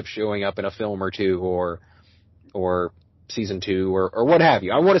Oscar Isaac showing up in a film or two or season 2 or what have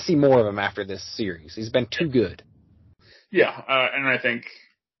you. I want to see more of him after this series. He's been too good. Yeah, and I think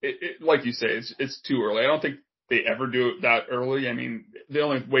like you say, it's too early. I don't think they ever do it that early. I mean, the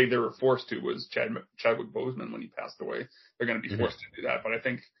only way they were forced to was Chadwick Boseman when he passed away. They're going to be forced to do that. But I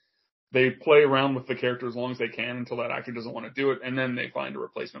think they play around with the character as long as they can until that actor doesn't want to do it. And then they find a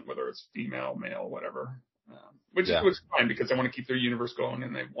replacement, whether it's female, male, whatever. Which is fine because they want to keep their universe going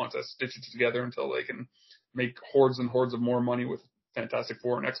and they want to stitch it together until they can make hordes and hordes of more money with Fantastic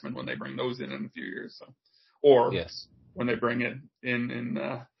Four and X-Men when they bring those in a few years. So, or when they bring it in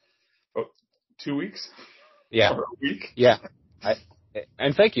about 2 weeks. Yeah. Or a week. Yeah.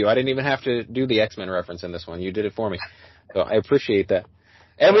 And thank you. I didn't even have to do the X-Men reference in this one. You did it for me. So I appreciate that.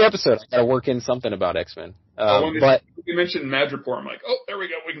 Every episode, I got to work in something about X-Men. But you mentioned Madripoor, I'm like, oh, there we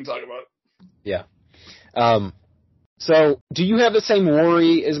go. We can talk about it. Yeah. So do you have the same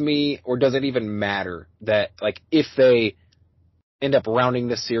worry as me, or does it even matter that, if they end up rounding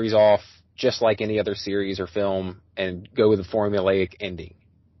this series off just like any other series or film and go with a formulaic ending?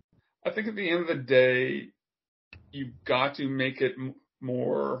 I think at the end of the day, you've got to make it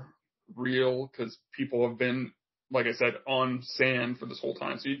more real because people have been, like I said, on sand for this whole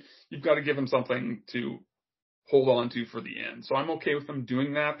time. So you've got to give them something to hold on to for the end. So I'm okay with them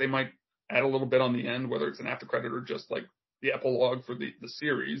doing that. They might add a little bit on the end, whether it's an after credit or just like the epilogue for the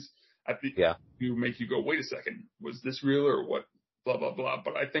series to make you go, wait a second, was this real or what? Blah, blah, blah.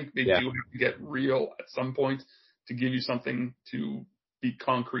 But I think they do have to get real at some point to give you something to be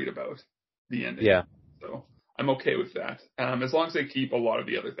concrete about the ending. Yeah. So I'm okay with that. As long as they keep a lot of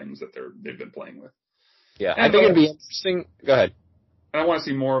the other things that they've been playing with. Yeah. And I think it'd be interesting. Go ahead. And I want to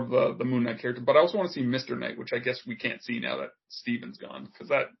see more of the Moon Knight character, but I also want to see Mr. Knight, which I guess we can't see now that Steven's gone, because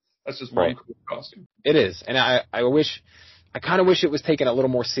that's just one cool costume. It is. And I kind of wish it was taken a little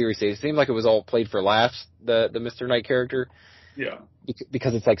more seriously. It seemed like it was all played for laughs, the Mr. Knight character. Yeah.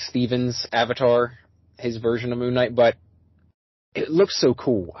 Because it's like Steven's avatar, his version of Moon Knight, but it looks so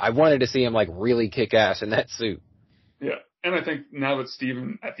cool. I wanted to see him really kick ass in that suit. Yeah. And I think now that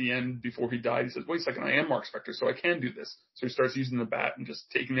Steven, at the end, before he died, he says, wait a second, I am Mark Spector, so I can do this. So he starts using the bat and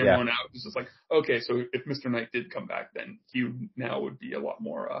just taking everyone out. It's just like, okay, so if Mr. Knight did come back, then he now would be a lot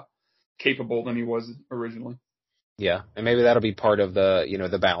more capable than he was originally. Yeah, and maybe that'll be part of the,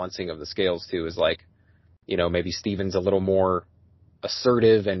 the balancing of the scales, too, is like, maybe Steven's a little more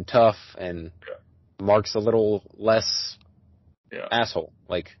assertive and tough, and Mark's a little less asshole.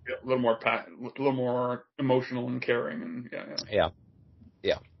 Like, a little more emotional and caring, and yeah.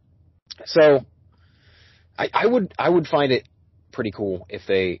 So, I would find it pretty cool if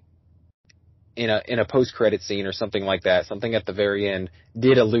they, in a post-credit scene or something like that, something at the very end,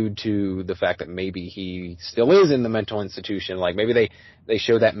 did allude to the fact that maybe he still is in the mental institution. Like, maybe they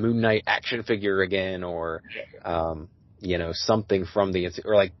show that Moon Knight action figure again, or, something from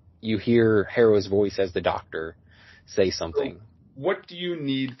or like, you hear Harrow's voice as the Doctor say something. So what do you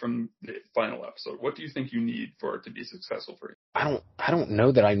need from the final episode? What do you think you need for it to be successful for you? I don't know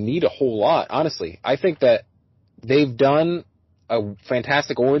that I need a whole lot, honestly. I think that they've done a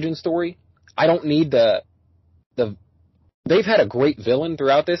fantastic origin story. I don't need they've had a great villain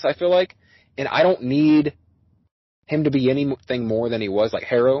throughout this, I feel like, and I don't need him to be anything more than he was, like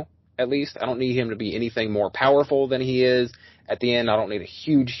Harrow, at least. I don't need him to be anything more powerful than he is. At the end, I don't need a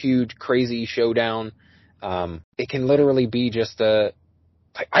huge, crazy showdown. It can literally be just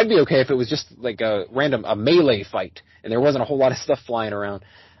I'd be okay if it was just like a melee fight and there wasn't a whole lot of stuff flying around.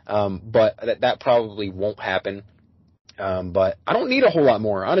 But that probably won't happen. But I don't need a whole lot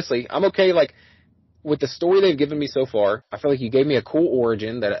more, honestly. I'm okay, like, with the story they've given me so far. I feel like you gave me a cool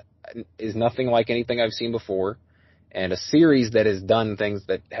origin that is nothing like anything I've seen before, and a series that has done things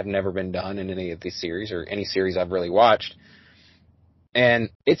that have never been done in any of these series, or any series I've really watched. And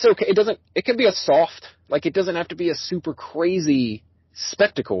it's okay. It can be a soft, like, it doesn't have to be a super crazy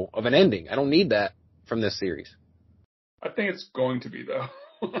spectacle of an ending. I don't need that from this series. I think it's going to be, though.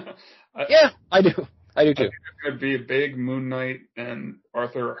 Yeah, I do. I do too. It's going to be a big Moon Knight and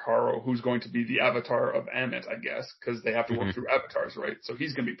Arthur Harrow, who's going to be the avatar of Amit, I guess, because they have to work through avatars, right? So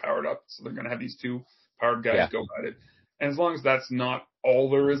he's going to be powered up. So they're going to have these two powered guys go at it. And as long as that's not all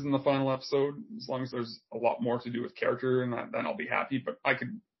there is in the final episode, as long as there's a lot more to do with character, and then I'll be happy. But I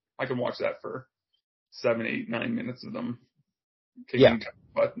can watch that for 7, 8, 9 minutes of them kicking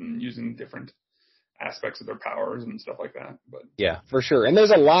butt and using different aspects of their powers and stuff like that. But yeah, for sure. And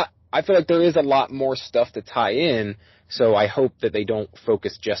I feel like there is a lot more stuff to tie in, so I hope that they don't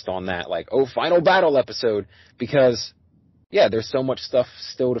focus just on that, like, final battle episode, because, there's so much stuff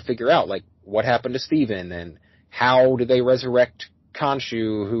still to figure out, like, what happened to Steven, and how do they resurrect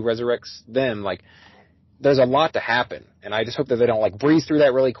Khonshu, who resurrects them, like, there's a lot to happen, and I just hope that they don't, like, breeze through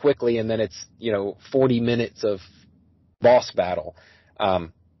that really quickly, and then it's, 40 minutes of boss battle.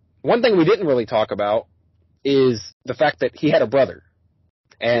 One thing we didn't really talk about is the fact that he had a brother.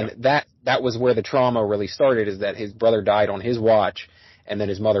 And that was where the trauma really started, is that his brother died on his watch, and then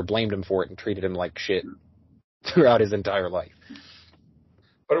his mother blamed him for it and treated him like shit throughout his entire life.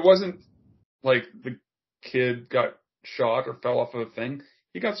 But it wasn't like the kid got shot or fell off of a thing.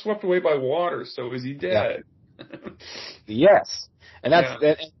 He got swept away by water, so is he dead? Yeah. Yes. And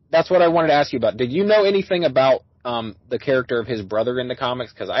that's what I wanted to ask you about. Did you know anything about the character of his brother in the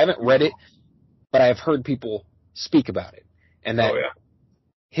comics? Because I haven't read it, but I've heard people speak about it. And that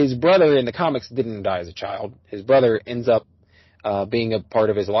his brother in the comics didn't die as a child. His brother ends up being a part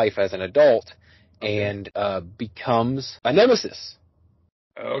of his life as an adult and becomes a nemesis.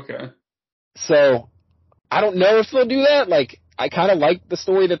 Okay. So I don't know if they'll do that. Like, I kind of like the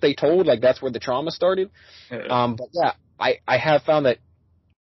story that they told. Like, that's where the trauma started. But yeah, I have found that,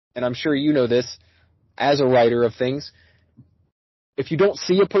 and I'm sure you know this as a writer of things, if you don't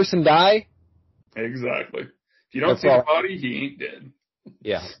see a person die. Exactly. If you don't see the body, he ain't dead.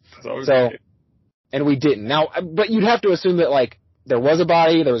 Yeah. So, and we didn't. Now, but you'd have to assume that, like, there was a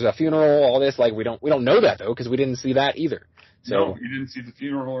body, there was a funeral, all this. Like, we don't know that, though, because we didn't see that either. So, no, you didn't see the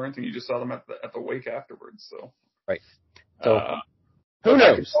funeral or anything. You just saw them at the wake afterwards. So right. So who knows?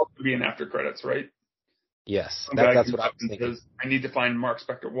 That could also be in after credits, right? Yes, that's what I was thinking. I need to find Mark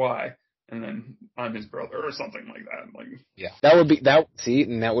Spector. Why? And then I'm his brother or something like that. Like, yeah, that would be that. See,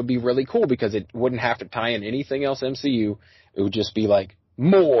 and that would be really cool because it wouldn't have to tie in anything else MCU. It would just be like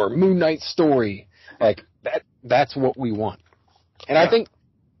more Moon Knight story. Like that. That's what we want. And I think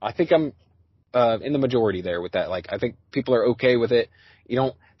I'm in the majority there with that. Like, I think people are okay with it.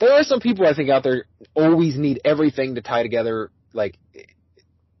 There are some people I think out there always need everything to tie together. Like,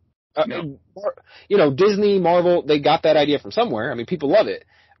 Disney, Marvel, they got that idea from somewhere. I mean, people love it.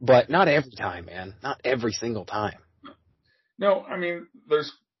 But not every time, man. Not every single time. No, I mean,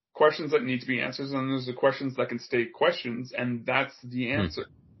 there's questions that need to be answers, and there's the questions that can stay questions, and that's the answer,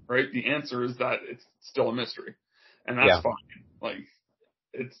 right? The answer is that it's still a mystery, and that's fine. Like,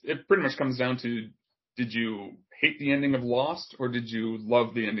 it pretty much comes down to, did you hate the ending of Lost, or did you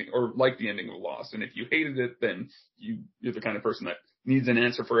love the ending, or like the ending of Lost? And if you hated it, then you're the kind of person that needs an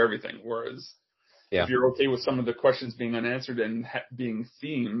answer for everything. Whereas if you're okay with some of the questions being unanswered and being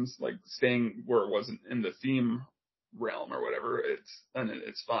themes, like staying where it wasn't in the theme realm or whatever,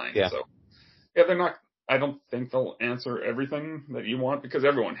 it's fine. Yeah. So I don't think they'll answer everything that you want, because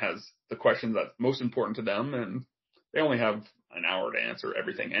everyone has the questions that's most important to them, and they only have an hour to answer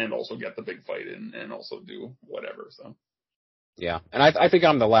everything and also get the big fight in and also do whatever. So yeah, and I think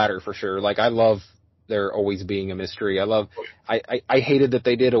I'm the latter for sure. Like, I love there always being a mystery. I hated that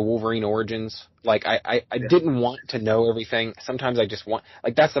they did a Wolverine Origins. Like, I didn't want to know everything. Sometimes I just want,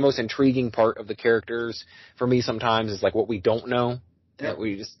 like, that's the most intriguing part of the characters for me sometimes, is like what we don't know. That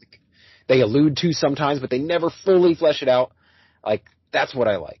they allude to sometimes, but they never fully flesh it out. Like, that's what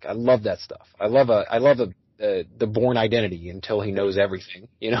I like. I love that stuff. I love the Bourne identity until he knows everything,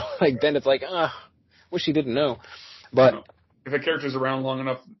 you know. Like, then it's like, wish he didn't know. But if a character's around long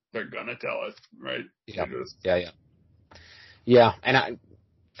enough, they're gonna tell us, right? Yeah. And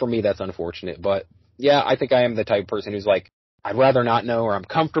for me, that's unfortunate. But yeah, I think I am the type of person who's like, I'd rather not know, or I'm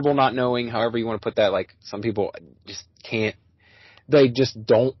comfortable not knowing, however you want to put that. Like, some people just can't. They just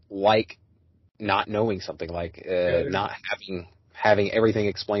don't like not knowing something, like not having everything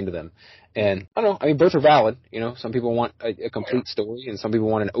explained to them. And I don't know. I mean, both are valid. You know, some people want a complete story, and some people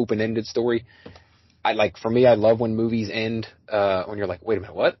want an open-ended story. For me, I love when movies end when you're like, wait a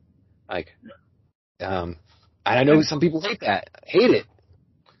minute, what? Like, and I know some people hate it.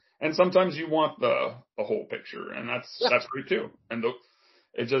 And sometimes you want the whole picture, and that's great too. And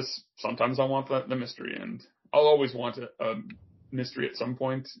it just, sometimes I want the mystery, and I'll always want a mystery at some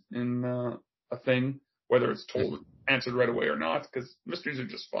point in a thing, whether it's answered right away or not, because mysteries are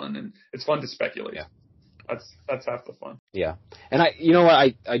just fun, and it's fun to speculate. Yeah. That's half the fun. Yeah. And you know what,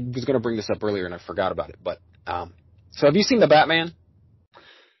 I was going to bring this up earlier and I forgot about it, but, so have you seen The Batman?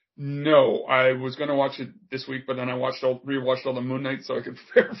 No, I was going to watch it this week, but then I rewatched all the Moon Knight so I could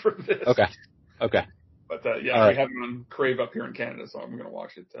prepare for this. Okay. But we have it on Crave up here in Canada, so I'm going to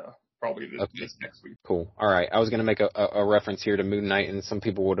watch it probably this next week. Cool. All right. I was going to make a reference here to Moon Knight, and some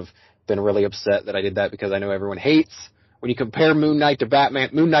people would have been really upset that I did that, because I know everyone hates when you compare Moon Knight to Batman.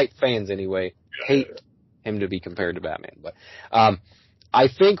 Moon Knight fans, anyway, hate him to be compared to Batman. But I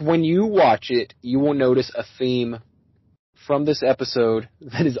think when you watch it, you will notice a theme from this episode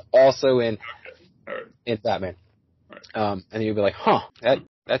that is also in Batman. And you'll be like,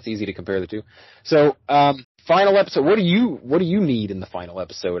 that's easy to compare the two. So, final episode. What do you need in the final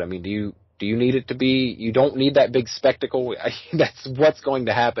episode? I mean, do you need it to be? You don't need that big spectacle. That's what's going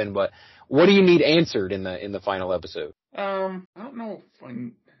to happen. But what do you need answered in the final episode? I don't know if I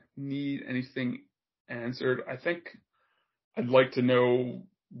need anything answered. I think I'd like to know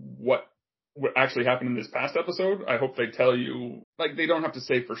what actually happened in this past episode. I hope they tell you, like, they don't have to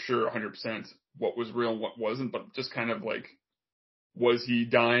say for sure 100% what was real and what wasn't, but just kind of like, was he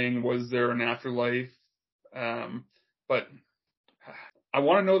dying? Was there an afterlife? But I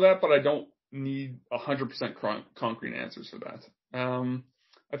want to know that, but I don't need 100% concrete answers for that.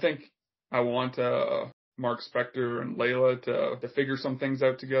 I think I want Mark Spector and Layla to figure some things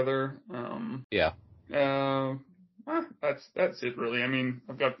out together. That's it really. I mean,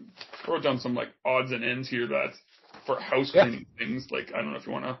 wrote down some like odds and ends here that for house cleaning things. Like, I don't know if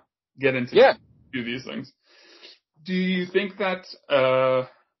you want to get into do these things. Do you think that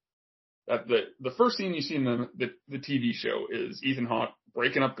that the first scene you see in the TV show is Ethan Hawke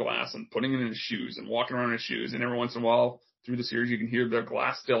breaking up glass and putting it in his shoes and walking around in his shoes, and every once in a while through the series you can hear the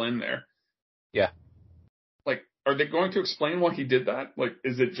glass still in there? Yeah. Like, are they going to explain why he did that? Like,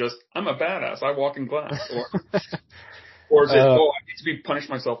 is it just, I'm a badass, I walk in glass? Or is it, I need to be punish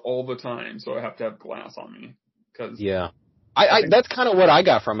myself all the time, so I have to have glass on me? I that's kind of what I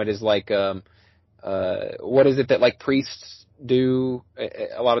got from it, is like, what is it that like priests do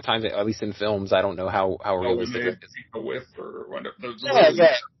a lot of times, at least in films? I don't know how realistic it is. A whiff or whatever.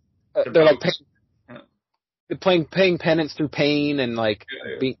 They're like paying penance through pain and like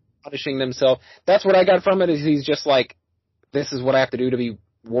punishing themselves. That's what I got from it, is he's just like, this is what I have to do to be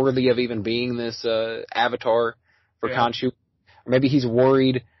worthy of even being this avatar for Khonshu. Or maybe he's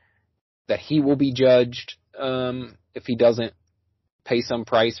worried that he will be judged if he doesn't pay some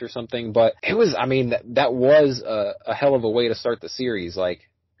price or something. But it was, I mean, that was a hell of a way to start the series. Like,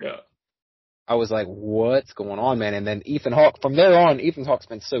 I was like, what's going on, man? And then Ethan Hawke, from there on, Ethan Hawke's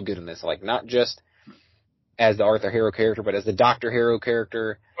been so good in this. Like, not just as the Arthur Harrow character, but as the Dr. Harrow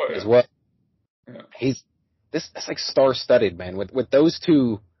character as well. Yeah. It's like star-studded, man, with those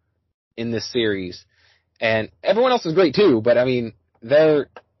two in this series. And everyone else is great too, but I mean, they're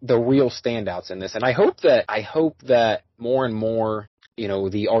the real standouts in this. And I hope that more and more, you know,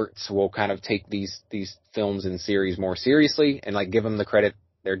 the arts will kind of take these films and series more seriously and like give them the credit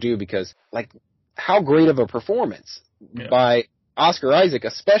they're due, because like how great of a performance by Oscar Isaac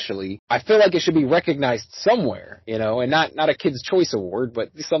especially. I feel like it should be recognized somewhere, you know, and not a Kids' Choice Award, but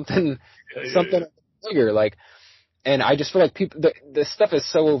something bigger. Like, and I just feel like this stuff is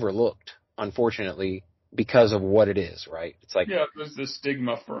so overlooked, unfortunately, because of what it is, right? It's like, there's this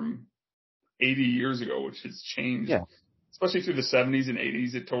stigma from 80 years ago, which has changed. Yeah. Especially through the 70s and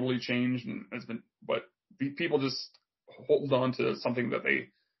 80s, it totally changed, and has been. But people just hold on to something that they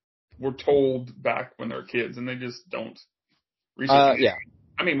were told back when they were kids, and they just don't research.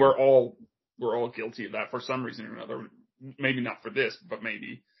 I mean, we're all guilty of that for some reason or another. Maybe not for this, but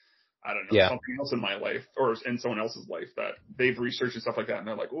maybe, I don't know, something else in my life or in someone else's life that they've researched and stuff like that, and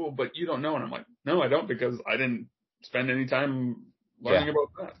they're like, "Oh, but you don't know," and I'm like, "No, I don't, because I didn't spend any time learning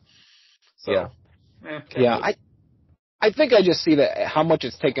about that." So, I think I just see that how much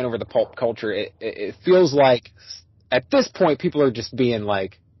it's taken over the pulp culture. It feels like at this point people are just being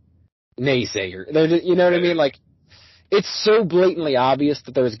like naysayer. You know what I mean? Like, it's so blatantly obvious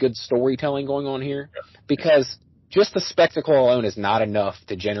that there's good storytelling going on here, because just the spectacle alone is not enough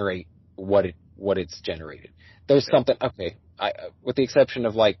to generate what it's generated. There's something, with the exception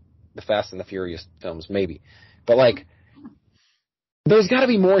of like the Fast and the Furious films, maybe, but like, there's got to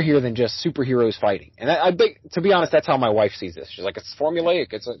be more here than just superheroes fighting. And I think, to be honest, that's how my wife sees this. She's like, it's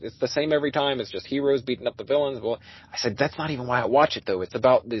formulaic. It's the same every time. It's just heroes beating up the villains. Well, I said, that's not even why I watch it, though. It's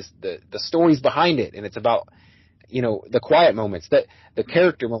about the stories behind it, and it's about, you know, the quiet moments, the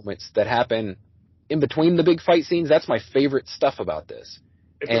character moments that happen in between the big fight scenes. That's my favorite stuff about this.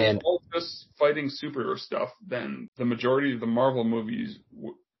 If it was all just fighting superhero stuff, then the majority of the Marvel movies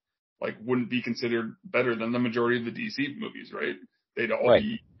wouldn't be considered better than the majority of the DC movies, right? They'd all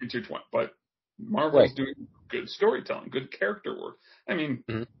be intertwined. But Marvel's doing good storytelling, good character work. I mean,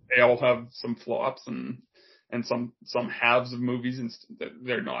 they all have some flops and some halves of movies, and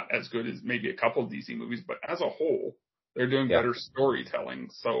they're not as good as maybe a couple of DC movies, but as a whole, they're doing better storytelling.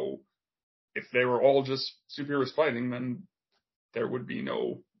 So if they were all just superheroes fighting, then there would be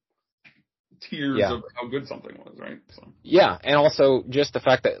no tears of how good something was, right? So. Yeah, and also just the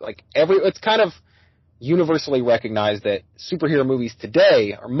fact that like it's kind of universally recognized that superhero movies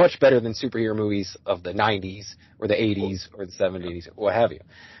today are much better than superhero movies of the 90s or the 80s or the 70s, what have you.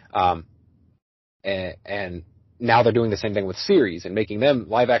 And now they're doing the same thing with series and making them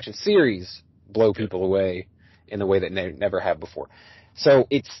live action series blow people away in the way that they never have before. So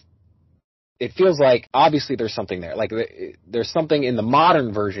it feels like obviously there's something there. Like there's something in the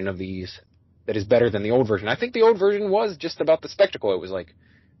modern version of these that is better than the old version. I think the old version was just about the spectacle. It was like,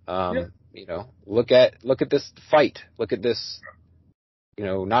 you know, look at this fight. Look at this, you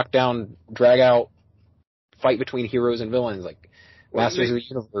know, knockdown, drag out fight between heroes and villains, like Masters of the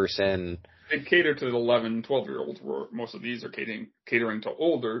Universe. And they cater to the 11, 12-year-olds, where most of these are catering to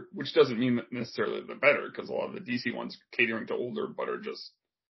older, which doesn't mean that necessarily they're better, because a lot of the DC ones catering to older, but are just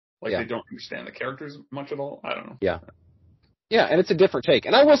like they don't understand the characters much at all. I don't know. Yeah, and it's a different take.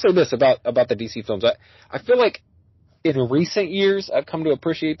 And I will say this about the DC films. I feel like in recent years, I've come to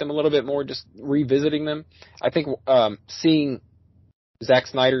appreciate them a little bit more, just revisiting them. I think seeing Zack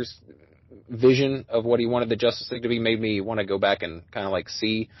Snyder's vision of what he wanted the Justice League to be made me want to go back and kind of like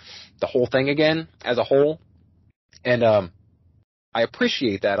see the whole thing again as a whole. And I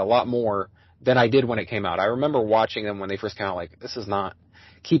appreciate that a lot more than I did when it came out. I remember watching them when they first came out, like, this is not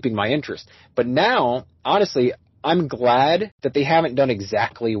keeping my interest. But now, honestly, I'm glad that they haven't done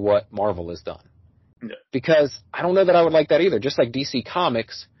exactly what Marvel has done. Yeah. Because I don't know that I would like that either. Just like DC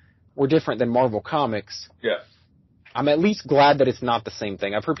Comics were different than Marvel Comics. Yeah. I'm at least glad that it's not the same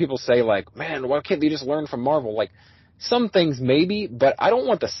thing. I've heard people say, like, man, why can't they just learn from Marvel? Like, some things maybe, but I don't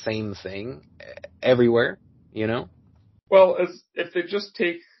want the same thing everywhere, you know? Well, if they just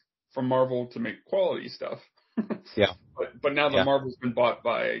take from Marvel to make quality stuff. Yeah. But now that Marvel's been bought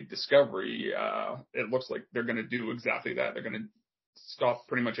by Discovery, it looks like they're going to do exactly that. They're going to stop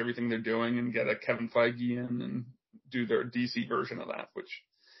pretty much everything they're doing and get a Kevin Feige in and do their DC version of that, which,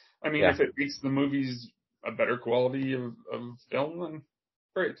 I mean, if it makes the movies a better quality of film, then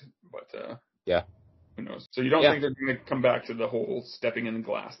great. But, who knows? So you don't think they're going to come back to the whole stepping in the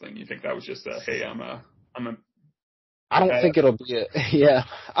glass thing? You think that was just hey, I don't think it'll be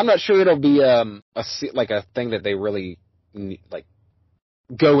I'm not sure it'll be a thing that they really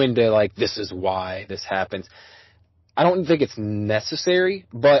go into like, this is why this happens. I don't think it's necessary,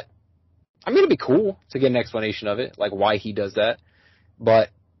 but I mean, it'd be cool to get an explanation of it, like why he does that. But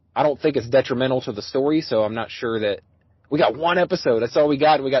I don't think it's detrimental to the story, so I'm not sure that we got one episode. That's all we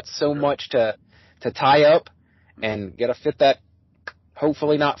got. We got so much to tie up and gotta fit that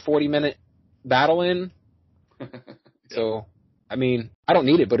hopefully not 40-minute battle in. Yeah. So, I mean, I don't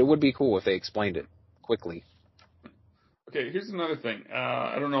need it, but it would be cool if they explained it quickly. Okay, here's another thing.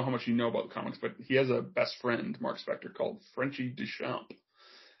 I don't know how much you know about the comics, but he has a best friend, Mark Spector, called Frenchie Duchamp.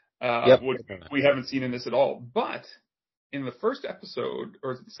 Yep. Which we haven't seen in this at all. But in the first episode,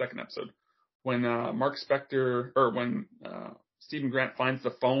 or is it the second episode, when Mark Spector, or when Stephen Grant finds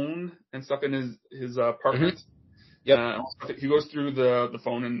the phone and stuff in his apartment, Yep. He goes through the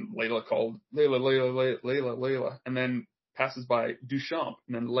phone and Layla called Layla, and then passes by Duchamp,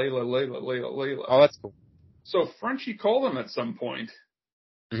 and then Layla. Oh, that's cool. So Frenchie called him at some point.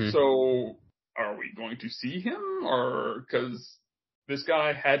 Mm-hmm. So are we going to see him, or because this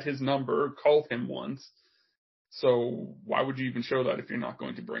guy had his number, called him once? So why would you even show that if you're not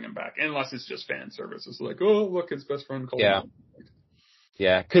going to bring him back? Unless it's just fan service. It's like, oh, look, his best friend called him.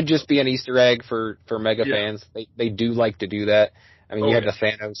 Yeah, could just be an Easter egg for mega fans. They do like to do that. I mean, you had the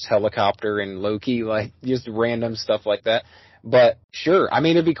Thanos helicopter and Loki, like just random stuff like that. But sure, I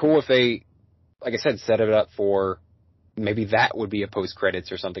mean, it'd be cool if they, like I said, set it up for maybe that would be a post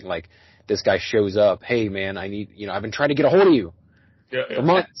credits or something, like this guy shows up. Hey man, I've been trying to get a hold of you for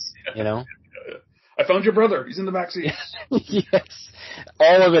months. I found your brother. He's in the backseat. Yes,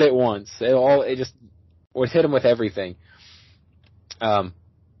 all of it at once. It just would hit him with everything.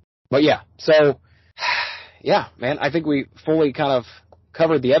 But yeah, so yeah, man, I think we fully kind of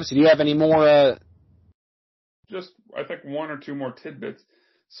covered the episode. Do you have any more? Just, I think one or two more tidbits.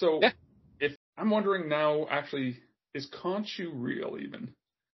 So if I'm wondering now, actually, is Khonshu real even?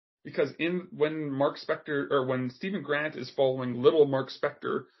 Because when Mark Spector, or when Stephen Grant is following little Mark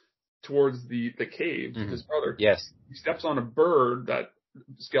Spector towards the cave, his brother, he steps on a bird, that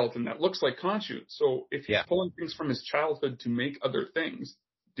skeleton that looks like Khonshu. So if he's pulling things from his childhood to make other things,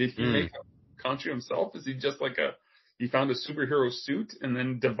 did he make Khonshu himself? Is he just like he found a superhero suit and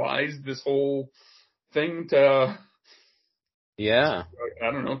then devised this whole thing to, I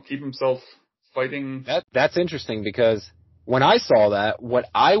don't know, keep himself fighting? That's interesting, because when I saw that, what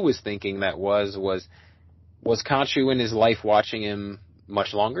I was thinking that was Khonshu in his life watching him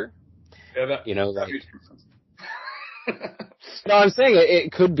much longer? Yeah, that makes sense. No, I'm saying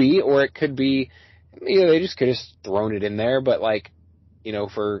it could be, or it could be, they just could have thrown it in there, but like,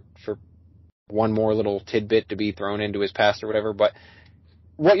 for one more little tidbit to be thrown into his past or whatever. But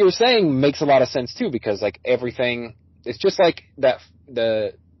what you're saying makes a lot of sense too, because like everything, it's just like that,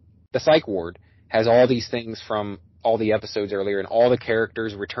 the psych ward has all these things from all the episodes earlier and all the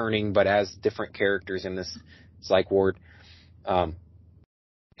characters returning, but as different characters in this psych ward.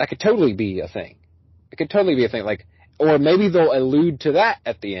 That could totally be a thing. It could totally be a thing. Like, or maybe they'll allude to that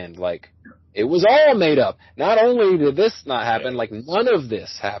at the end. Like, it was all made up. Not only did this not happen, like none of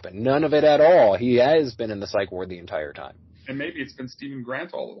this happened. None of it at all. He has been in the psych ward the entire time. And maybe it's been Stephen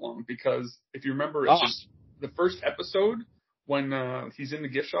Grant all along, because if you remember, it's just the first episode when he's in the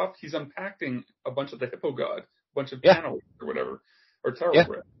gift shop, he's unpacking a bunch of the Hippo God, a bunch of Tano or whatever, or Taro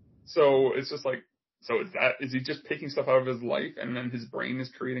bread. So it's just like, so is he just picking stuff out of his life and then his brain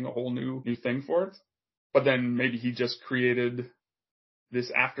is creating a whole new thing for it? But then maybe he just created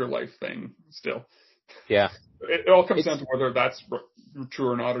this afterlife thing still. Yeah. It all comes down to whether that's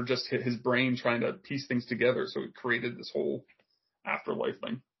true or not, or just his brain trying to piece things together. So it created this whole afterlife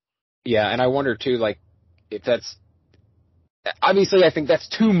thing. Yeah, and I wonder too, like, if that's, obviously I think that's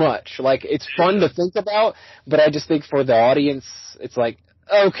too much. Like, it's fun to think about, but I just think for the audience, it's like,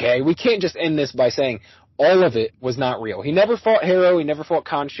 okay, we can't just end this by saying all of it was not real. He never fought Harrow. He never fought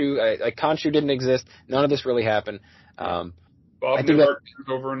Khonshu. Like, Khonshu didn't exist. None of this really happened. Bob Newhart turns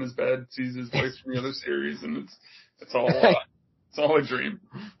over in his bed, sees his wife from the other series, and it's all a dream.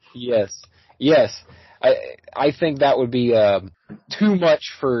 Yes. I think that would be too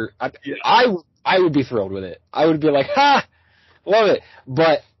much for. I would be thrilled with it. I would be like, ha, love it.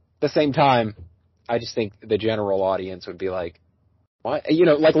 But at the same time, I just think the general audience would be like, what?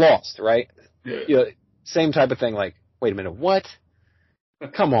 Like Lost, right? Yeah. Same type of thing. Like, wait a minute, what?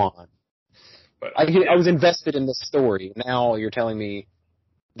 Come on. But, I was invested in this story. Now you're telling me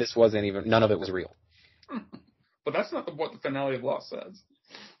this wasn't even, none of it was real. But that's not what the finale of Lost says.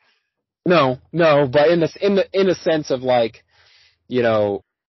 No, but in a sense of like,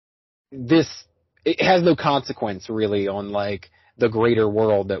 this, it has no consequence really on like the greater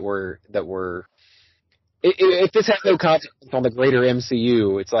world that we're if this has no consequence on the greater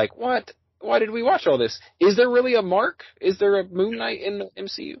MCU, it's like, what? Why did we watch all this? Is there really a Mark? Is there a Moon Knight in the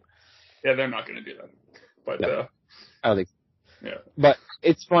MCU? Yeah, they're not going to do that. But no, I don't think. Yeah. But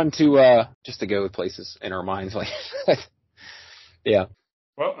it's fun to just to go with places in our minds, like. Yeah.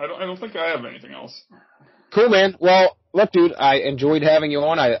 Well, I don't think I have anything else. Cool, man. Well, look, dude, I enjoyed having you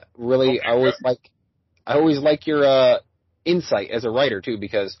on. I always like your insight as a writer too,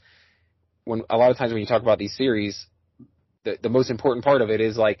 because when a lot of times when you talk about these series, the most important part of it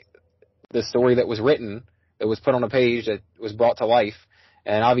is like the story that was written, that was put on a page, that was brought to life,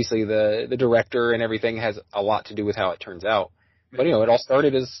 and obviously the director and everything has a lot to do with how it turns out. But it all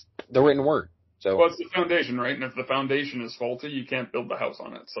started as the written word. So, well, it's the foundation, right? And if the foundation is faulty, you can't build the house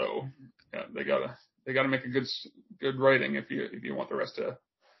on it. So, yeah, they gotta make a good writing if you want the rest to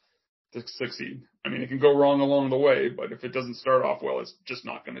succeed. I mean, it can go wrong along the way, but if it doesn't start off well, it's just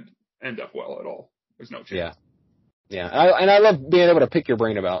not going to end up well at all. There's no chance. Yeah. I love being able to pick your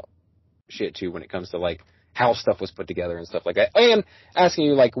brain about shit too when it comes to like how stuff was put together and stuff like that, and asking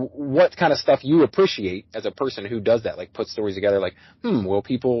you like what kind of stuff you appreciate as a person who does that, like puts stories together. Like, will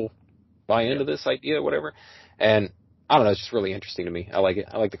people buy into this idea, whatever. And I don't know, it's just really interesting to me. I like it.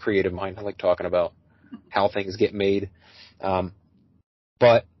 I like the creative mind. I like talking about how things get made.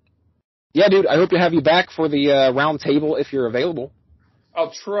 But yeah, dude, I hope to have you back for the round table if you're available.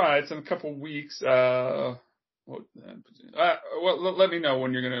 I'll try. It's in a couple weeks. Well, let me know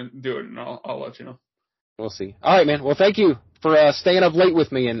when you're going to do it, and I'll let you know. We'll see. All right, man. Well, thank you for staying up late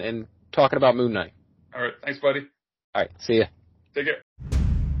with me and talking about Moon Knight. All right. Thanks, buddy. All right. See ya. Take care.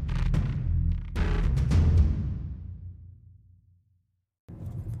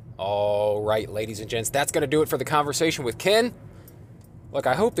 All right, ladies and gents, that's going to do it for the conversation with Ken. Look,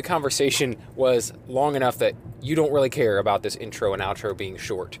 I hope the conversation was long enough that you don't really care about this intro and outro being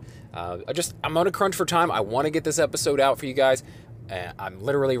short. I'm on a crunch for time. I want to get this episode out for you guys. I'm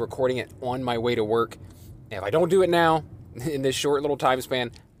literally recording it on my way to work. And if I don't do it now, in this short little time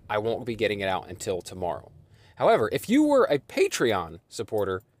span, I won't be getting it out until tomorrow. However, if you were a Patreon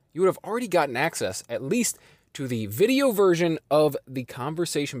supporter, you would have already gotten access, at least to the video version of the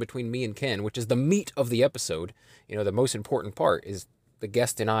conversation between me and Ken, which is the meat of the episode. The most important part is the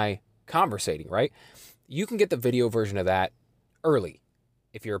guest and I conversating, right? You can get the video version of that early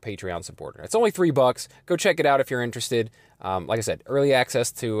if you're a Patreon supporter. It's only $3. Go check it out if you're interested. Like I said, early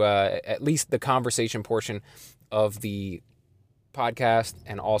access to at least the conversation portion of the podcast,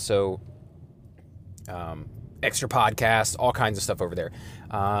 and also extra podcasts, all kinds of stuff over there.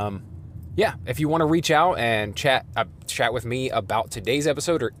 Yeah, if you want to reach out and chat with me about today's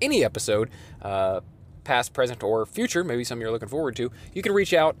episode or any episode, past, present, or future, maybe some you're looking forward to, you can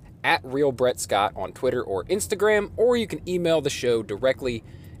reach out at RealBrettScott on Twitter or Instagram, or you can email the show directly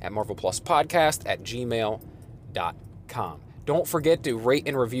at marvelpluspodcast@gmail.com. Don't forget to rate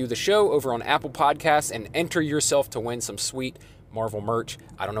and review the show over on Apple Podcasts and enter yourself to win some sweet Marvel merch.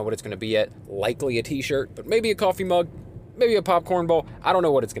 I don't know what it's going to be yet. Likely a t-shirt, but maybe a coffee mug. Maybe a popcorn bowl. I don't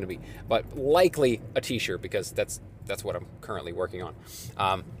know what it's going to be, but likely a t-shirt, because that's what I'm currently working on.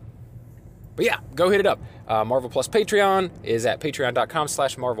 But yeah, go hit it up. Marvel Plus Patreon is at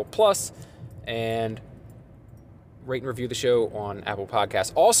patreon.com/Marvel Plus, and rate and review the show on Apple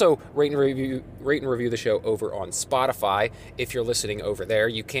Podcasts. Also, rate and review the show over on Spotify if you're listening over there.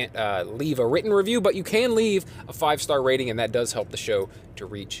 You can't leave a written review, but you can leave a 5-star rating, and that does help the show to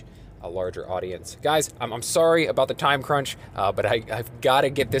reach a larger audience. Guys, I'm sorry about the time crunch, but I've got to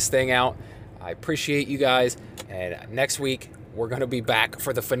get this thing out. I appreciate you guys, and next week we're going to be back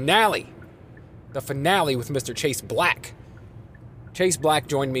for the finale. The finale with Mr. Chase Black. Chase Black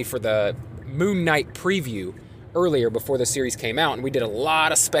joined me for the Moon Knight preview earlier before the series came out, and we did a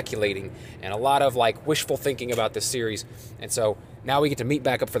lot of speculating and a lot of wishful thinking about this series. And so now we get to meet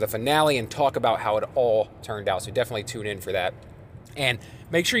back up for the finale and talk about how it all turned out. So definitely tune in for that. And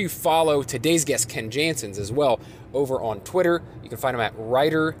make sure you follow today's guest, Ken Janssens, as well over on Twitter. You can find him at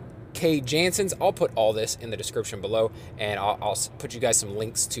Writer K. Janssens. I'll put all this in the description below, and I'll put you guys some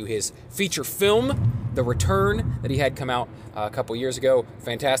links to his feature film, The Return, that he had come out a couple years ago.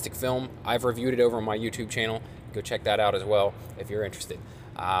 Fantastic film. I've reviewed it over on my YouTube channel. Go check that out as well if you're interested.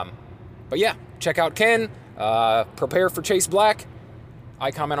 But yeah, check out Ken. Prepare for Chase Black.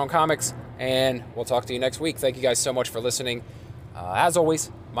 I comment on comics, and we'll talk to you next week. Thank you guys so much for listening. As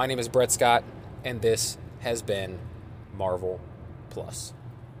always, my name is Brett Scott, and this has been Marvel Plus.